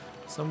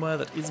 Somewhere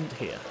that isn't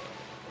here.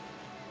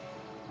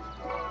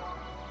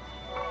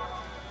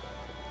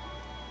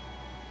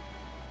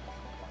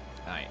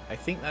 Alright, I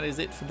think that is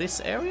it for this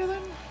area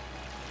then?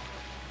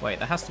 Wait,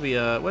 there has to be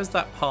a... Where's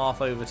that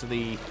path over to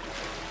the...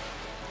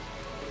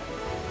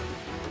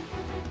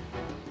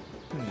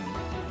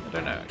 I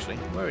don't know actually.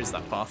 Where is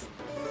that path?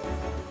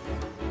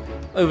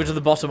 Over to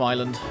the bottom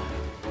island.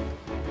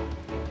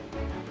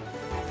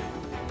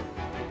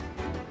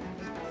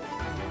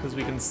 Because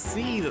we can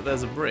see that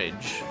there's a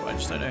bridge, but I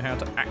just don't know how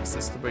to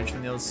access the bridge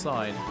from the other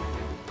side.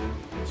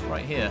 It's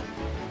right here.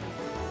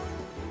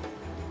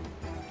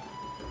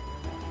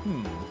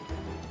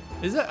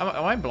 Is it?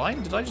 Am I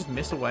blind? Did I just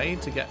miss a way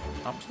to get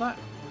up to that?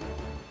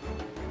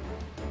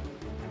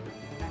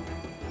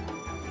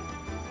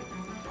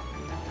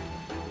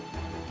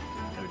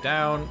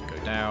 down, go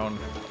down,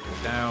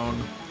 go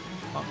down.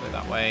 Can't go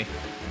that way.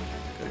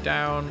 Go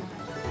down.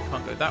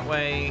 Can't go that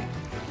way.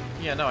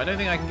 Yeah, no, I don't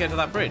think I can get to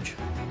that bridge.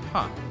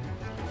 Huh.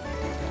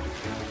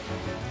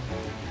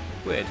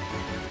 Weird.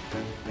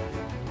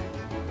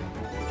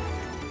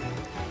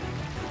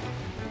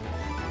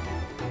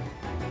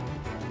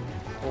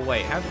 Oh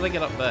wait, how did I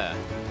get up there?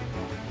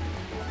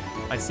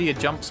 I see a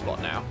jump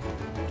spot now.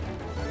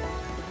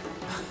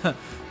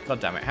 God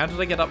damn it, how did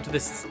I get up to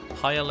this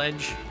higher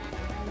ledge?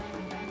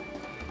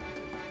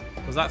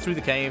 Was that through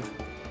the cave?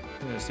 I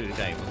think it was through the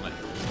cave, wasn't it?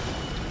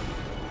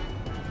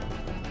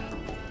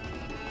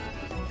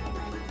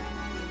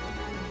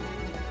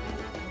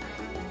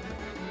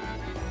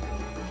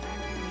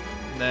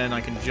 Then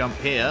I can jump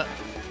here.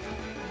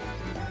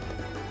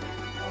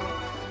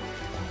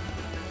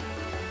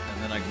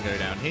 And then I can go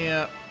down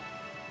here.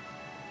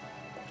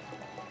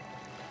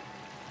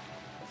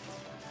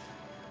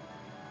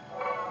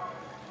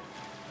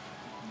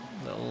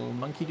 Little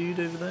monkey dude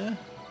over there.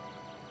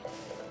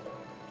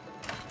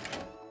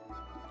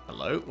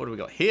 Hello, what do we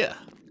got here?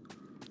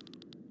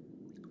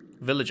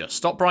 Villager,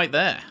 stop right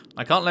there.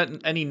 I can't let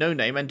any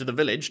no-name enter the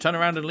village. Turn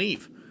around and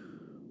leave.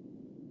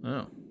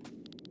 Oh.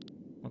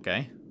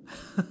 Okay.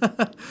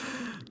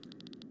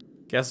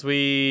 Guess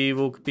we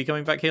will be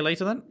coming back here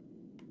later then.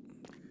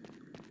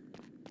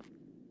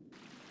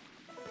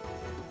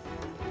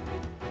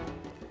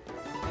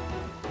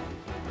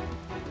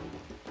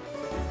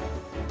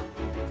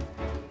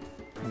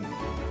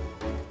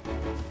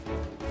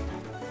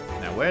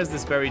 Now, where's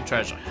this buried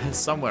treasure? It's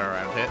somewhere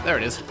around here. There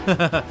it is.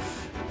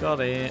 Got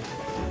it.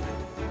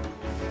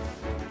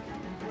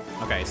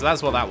 Okay, so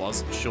that's what that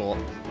was. Sure.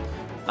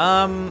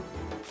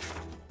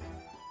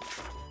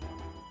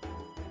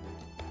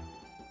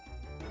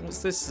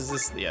 What's this? Is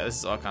this? Yeah, this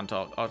is Arkant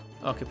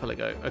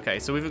Archipelago. Okay,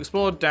 so we've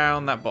explored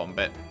down that bottom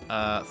bit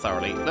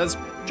thoroughly. Let's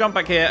jump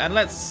back here and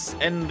let's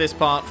end this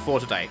part for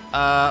today.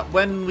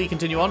 When we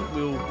continue on,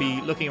 we'll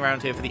be looking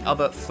around here for the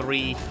other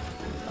three,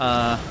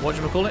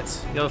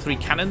 whatchamacallit? The other three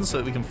cannons so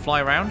that we can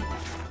fly around.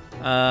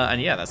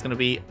 And yeah, that's going to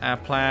be our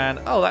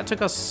plan. Oh, that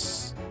took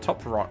us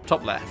top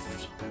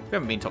left. We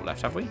haven't been top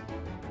left, have we?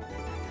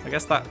 I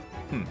guess that...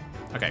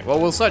 Okay, well,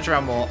 we'll search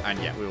around more and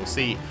yeah, we will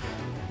see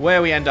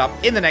where we end up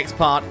in the next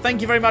part. Thank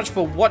you very much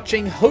for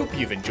watching. Hope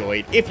you've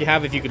enjoyed. If you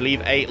have, if you could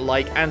leave a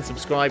like and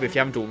subscribe if you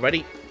haven't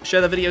already.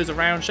 Share the videos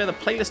around, share the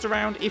playlist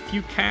around if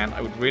you can. I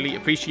would really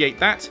appreciate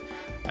that.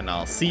 And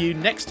I'll see you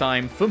next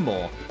time for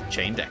more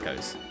Chained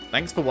Echoes.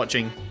 Thanks for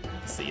watching.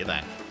 See you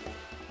then.